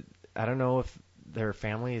 I don't know if their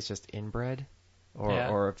family is just inbred,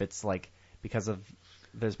 or if it's like because of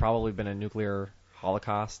there's probably been a nuclear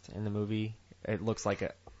holocaust in the movie. It looks like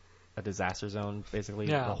a disaster zone, basically.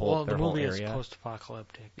 Yeah, the whole movie area. is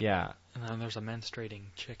post-apocalyptic. Yeah. And then there's a menstruating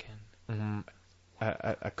chicken. Mm-hmm.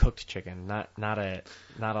 A cooked chicken, not a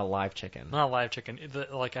live chicken. Not a live chicken.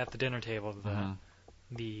 Like at the dinner table, Mm-hmm.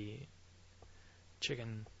 the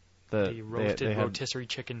chicken, The roasted had, rotisserie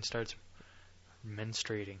chicken starts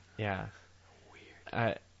menstruating. Yeah.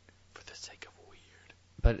 Weird. For the sake of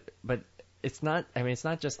weird. But it's not. I mean, it's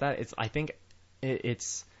not just that. I think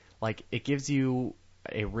it's like it gives you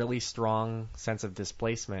a really strong sense of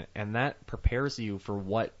displacement, and that prepares you for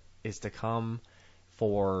what is to come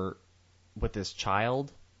with this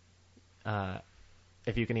child,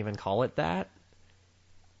 if you can even call it that.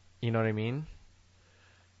 You know what I mean?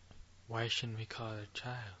 Why shouldn't we call it a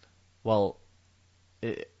child? Well,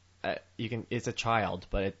 you can. It's a child,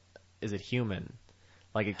 but is it human?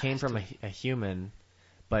 Like it came from a human,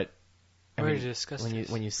 but I mean, discuss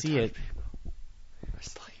when you see it. We're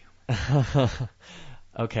still human.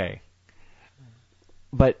 Okay.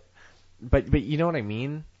 But you know what I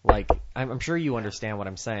mean? Like I'm sure you understand what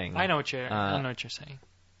I'm saying. I know what you're saying.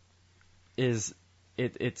 It's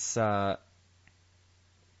I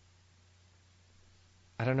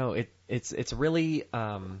don't know. It's really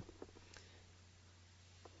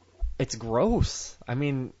it's gross. I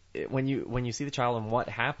mean, when you see the child and what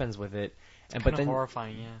happens with it, and but then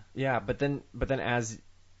horrifying, yeah. Yeah, but then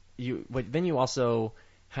you also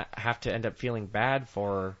have to end up feeling bad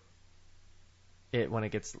for it when it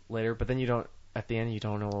gets later. But then at the end you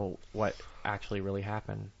don't know what actually really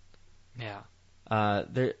happened. Yeah. I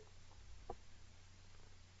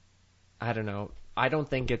don't know. I don't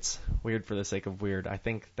think it's weird for the sake of weird. I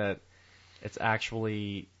think that it's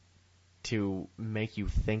actually to make you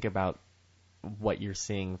think about what you're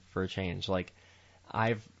seeing for a change. Like,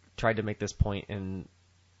 I've tried to make this point in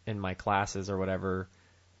my classes or whatever,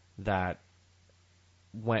 that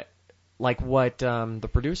what the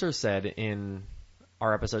producer said in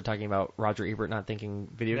our episode talking about Roger Ebert not thinking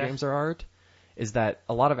video games are art, is that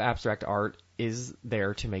a lot of abstract art is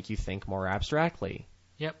there to make you think more abstractly.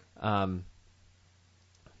 Yep.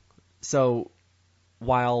 So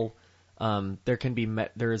while there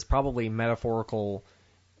is probably metaphorical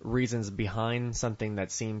reasons behind something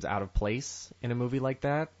that seems out of place in a movie like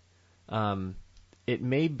that, it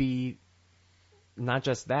may be not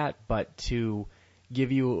just that, but to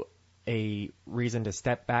give you a reason to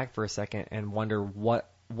step back for a second and wonder what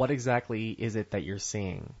exactly is it that you're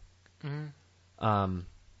seeing. Mm-hmm.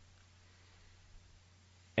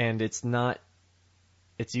 And it's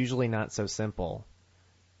usually not so simple.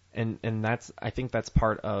 And I think that's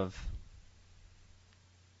part of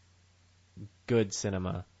good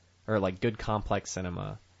cinema, or like good complex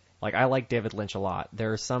cinema. Like, I like David Lynch a lot.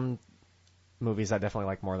 There are some movies I definitely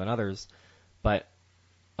like more than others, but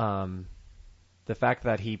the fact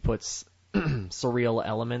that he puts surreal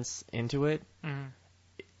elements into it,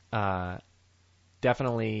 mm-hmm.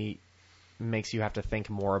 Definitely makes you have to think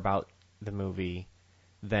more about the movie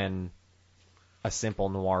than a simple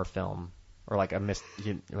noir film, or like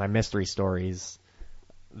my mystery stories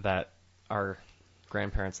that our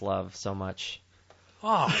grandparents love so much.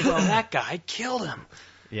 Oh, well, that guy killed him.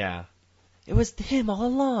 Yeah. It was him all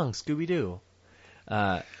along, Scooby-Doo.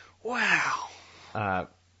 Wow.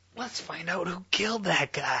 Let's find out who killed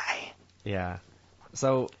that guy. Yeah.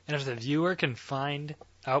 So. And if the viewer can find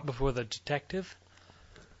out before the detective.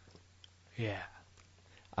 Yeah.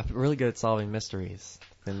 I'm really good at solving mysteries.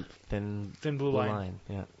 Thin blue line.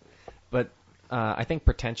 Yeah. But I think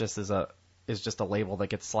pretentious is just a label that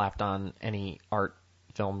gets slapped on any art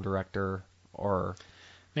film director or.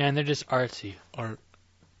 Man, they're just artsy. Art.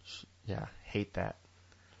 Yeah, hate that.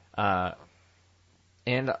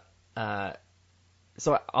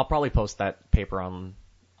 So I'll probably post that paper on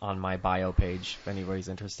my bio page if anybody's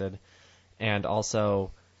interested. And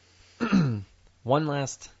also, one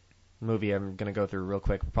last movie I'm going to go through real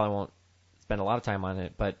quick. We probably won't spend a lot of time on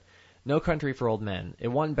it, but No Country for Old Men. It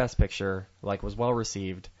won Best Picture, was well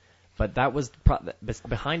received, but that was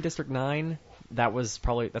behind District 9. that's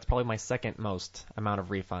probably my second most amount of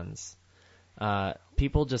refunds.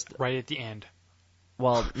 People just Right at the end.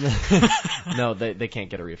 well, no, they can't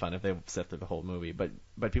get a refund if they sit through the whole movie. But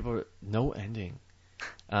people no ending.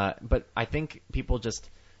 But I think people just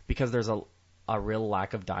because there's a real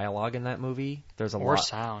lack of dialogue in that movie. There's a Or lot.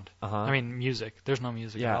 sound. Uh-huh. I mean, music. There's no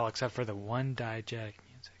music Yeah. at all except for the one diegetic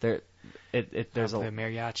music. There's of the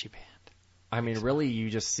mariachi band. I mean, really, you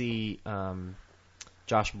just see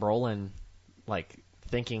Josh Brolin like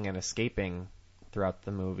thinking and escaping throughout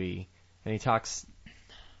the movie, and he talks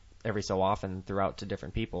every so often throughout to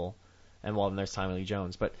different people, and then there's Tommy Lee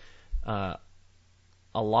Jones, but a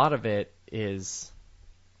lot of it is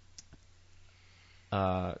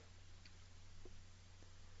well,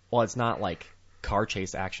 it's not like car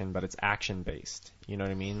chase action, but it's action based. You know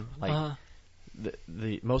what I mean? Like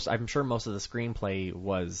I'm sure most of the screenplay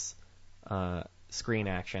was screen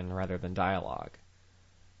action rather than dialogue.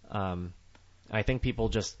 I think people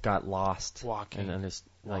just got lost Walking. and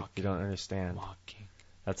you don't understand. Walking.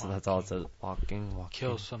 That's all it says. Walking.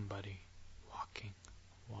 Kill somebody. Walking.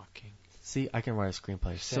 See, I can write a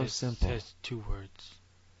screenplay. So simple. Says 2 words.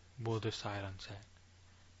 We'll decide on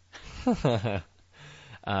set.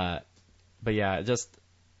 But yeah, it just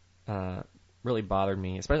really bothered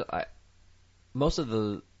me. Especially, most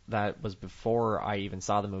of that was before I even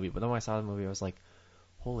saw the movie. But then when I saw the movie, I was like,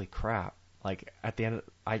 "Holy crap!" Like at the end,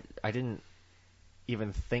 I didn't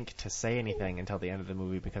even think to say anything until the end of the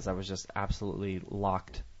movie because I was just absolutely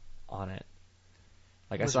locked on it.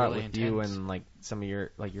 Like I saw really it with intense. you and like some of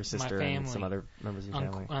your sister and some other members of your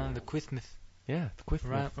family. On the Christmas. Yeah, the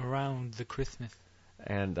Christmas. Around the Christmas.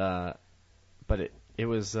 And but it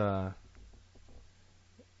was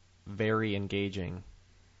very engaging.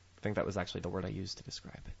 I think that was actually the word I used to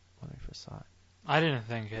describe it when I first saw it. I didn't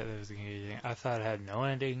think it was engaging. I thought it had no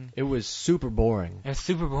ending. It was super boring. It was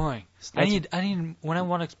super boring. That's- I need when I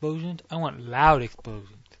want explosions, I want loud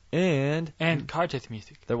explosions. And car chase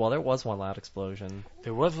music. there was one loud explosion.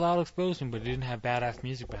 There was a loud explosion, but it didn't have badass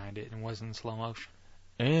music behind it, and wasn't in slow motion.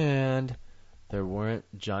 And there weren't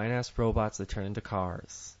giant ass robots that turn into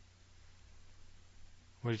cars.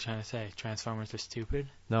 What are you trying to say? Transformers are stupid?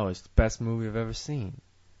 No, it's the best movie I've ever seen.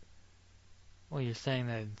 Well, you're saying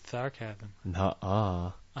that in sarcasm.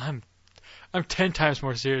 Nuh-uh. I'm 10 times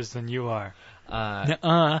more serious than you are.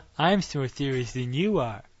 Uh, I'm more serious than you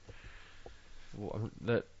are.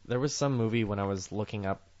 There was some movie when I was looking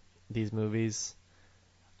up these movies.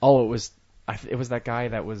 Oh, it was that guy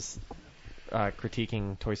that was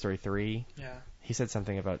critiquing Toy Story 3. Yeah. He said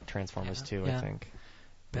something about Transformers 2, yeah. I think.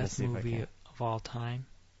 Let me Best see if I movie can. of all time.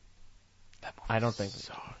 That movie I don't think.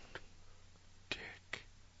 sucked. Dick.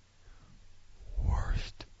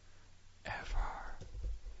 Worst ever.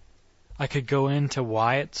 I could go into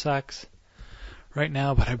why it sucks right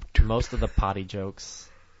now, but Most of the potty jokes,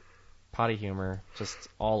 potty humor, just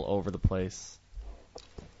all over the place.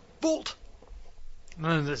 Volt.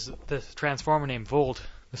 This transformer named Volt,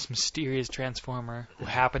 this mysterious transformer who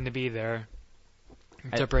happened to be there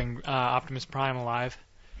to bring Optimus Prime alive.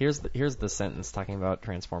 Here's the sentence talking about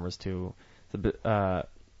Transformers 2.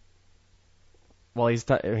 Well, he's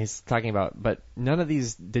talking about, but none of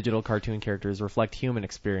these digital cartoon characters reflect human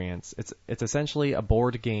experience. It's essentially a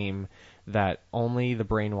board game that only the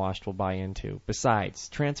brainwashed will buy into. Besides,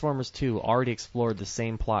 Transformers 2 already explored the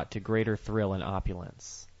same plot to greater thrill and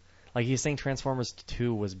opulence. Like he's saying, Transformers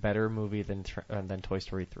 2 was better movie than Toy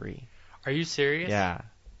Story 3. Are you serious? Yeah.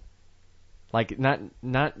 Like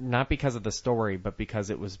not because of the story, but because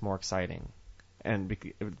it was more exciting. And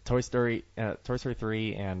Toy Story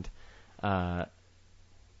 3 and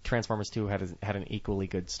Transformers 2 had an equally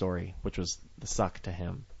good story, which was the suck to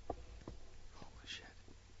him. Holy shit.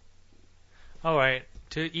 All right,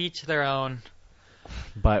 to each their own.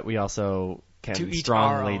 But we also can To each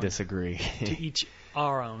strongly our own. disagree. To each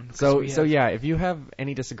our own. 'Cause So we have- yeah, if you have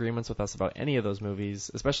any disagreements with us about any of those movies,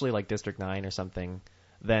 especially like District 9 or something,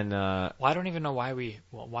 then Well, I don't even know why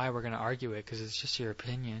we're going to argue it, because it's just your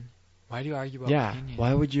opinion. Why do you argue about yeah, opinion?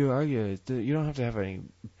 why would you argue? You don't have to have any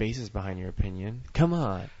basis behind your opinion. Come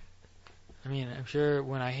on. I mean, I'm sure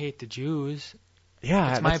when I hate the Jews, Yeah,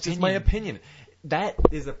 That's my that's just my opinion. That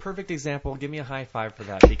is a perfect example. Give me a high five for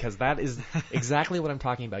that, because that is exactly what I'm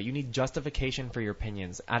talking about. You need justification for your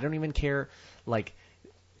opinions. I don't even care. Like,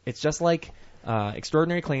 it's just like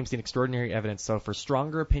extraordinary claims need extraordinary evidence. So for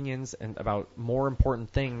stronger opinions and about more important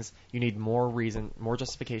things, you need more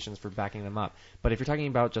justifications for backing them up. But if you're talking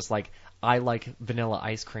about just like, I like vanilla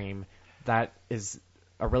ice cream, that is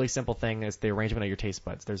a really simple thing is the arrangement of your taste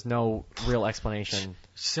buds. There's no real explanation.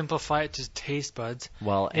 Simplify it to taste buds.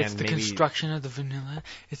 Well, It's and the maybe construction of the vanilla.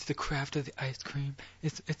 It's the craft of the ice cream.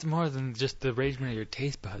 It's more than just the arrangement of your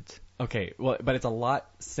taste buds. okay, well, but it's a lot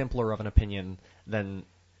simpler of an opinion than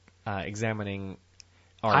examining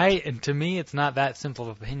art. And to me, it's not that simple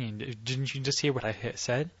of an opinion. Didn't you just hear what I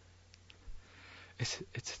said?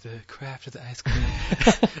 It's the craft of the ice cream.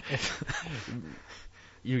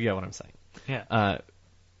 You get what I'm saying. Yeah.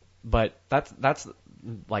 But that's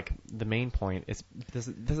like the main point. Is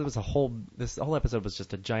this whole episode was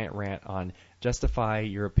just a giant rant on justify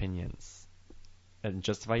your opinions and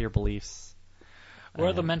justify your beliefs.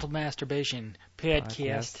 Or the mental masturbation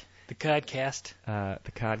podcast, the Codcast.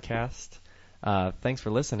 The Codcast. Thanks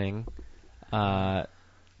for listening. Yeah,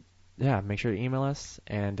 make sure to email us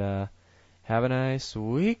and have a nice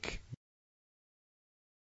week.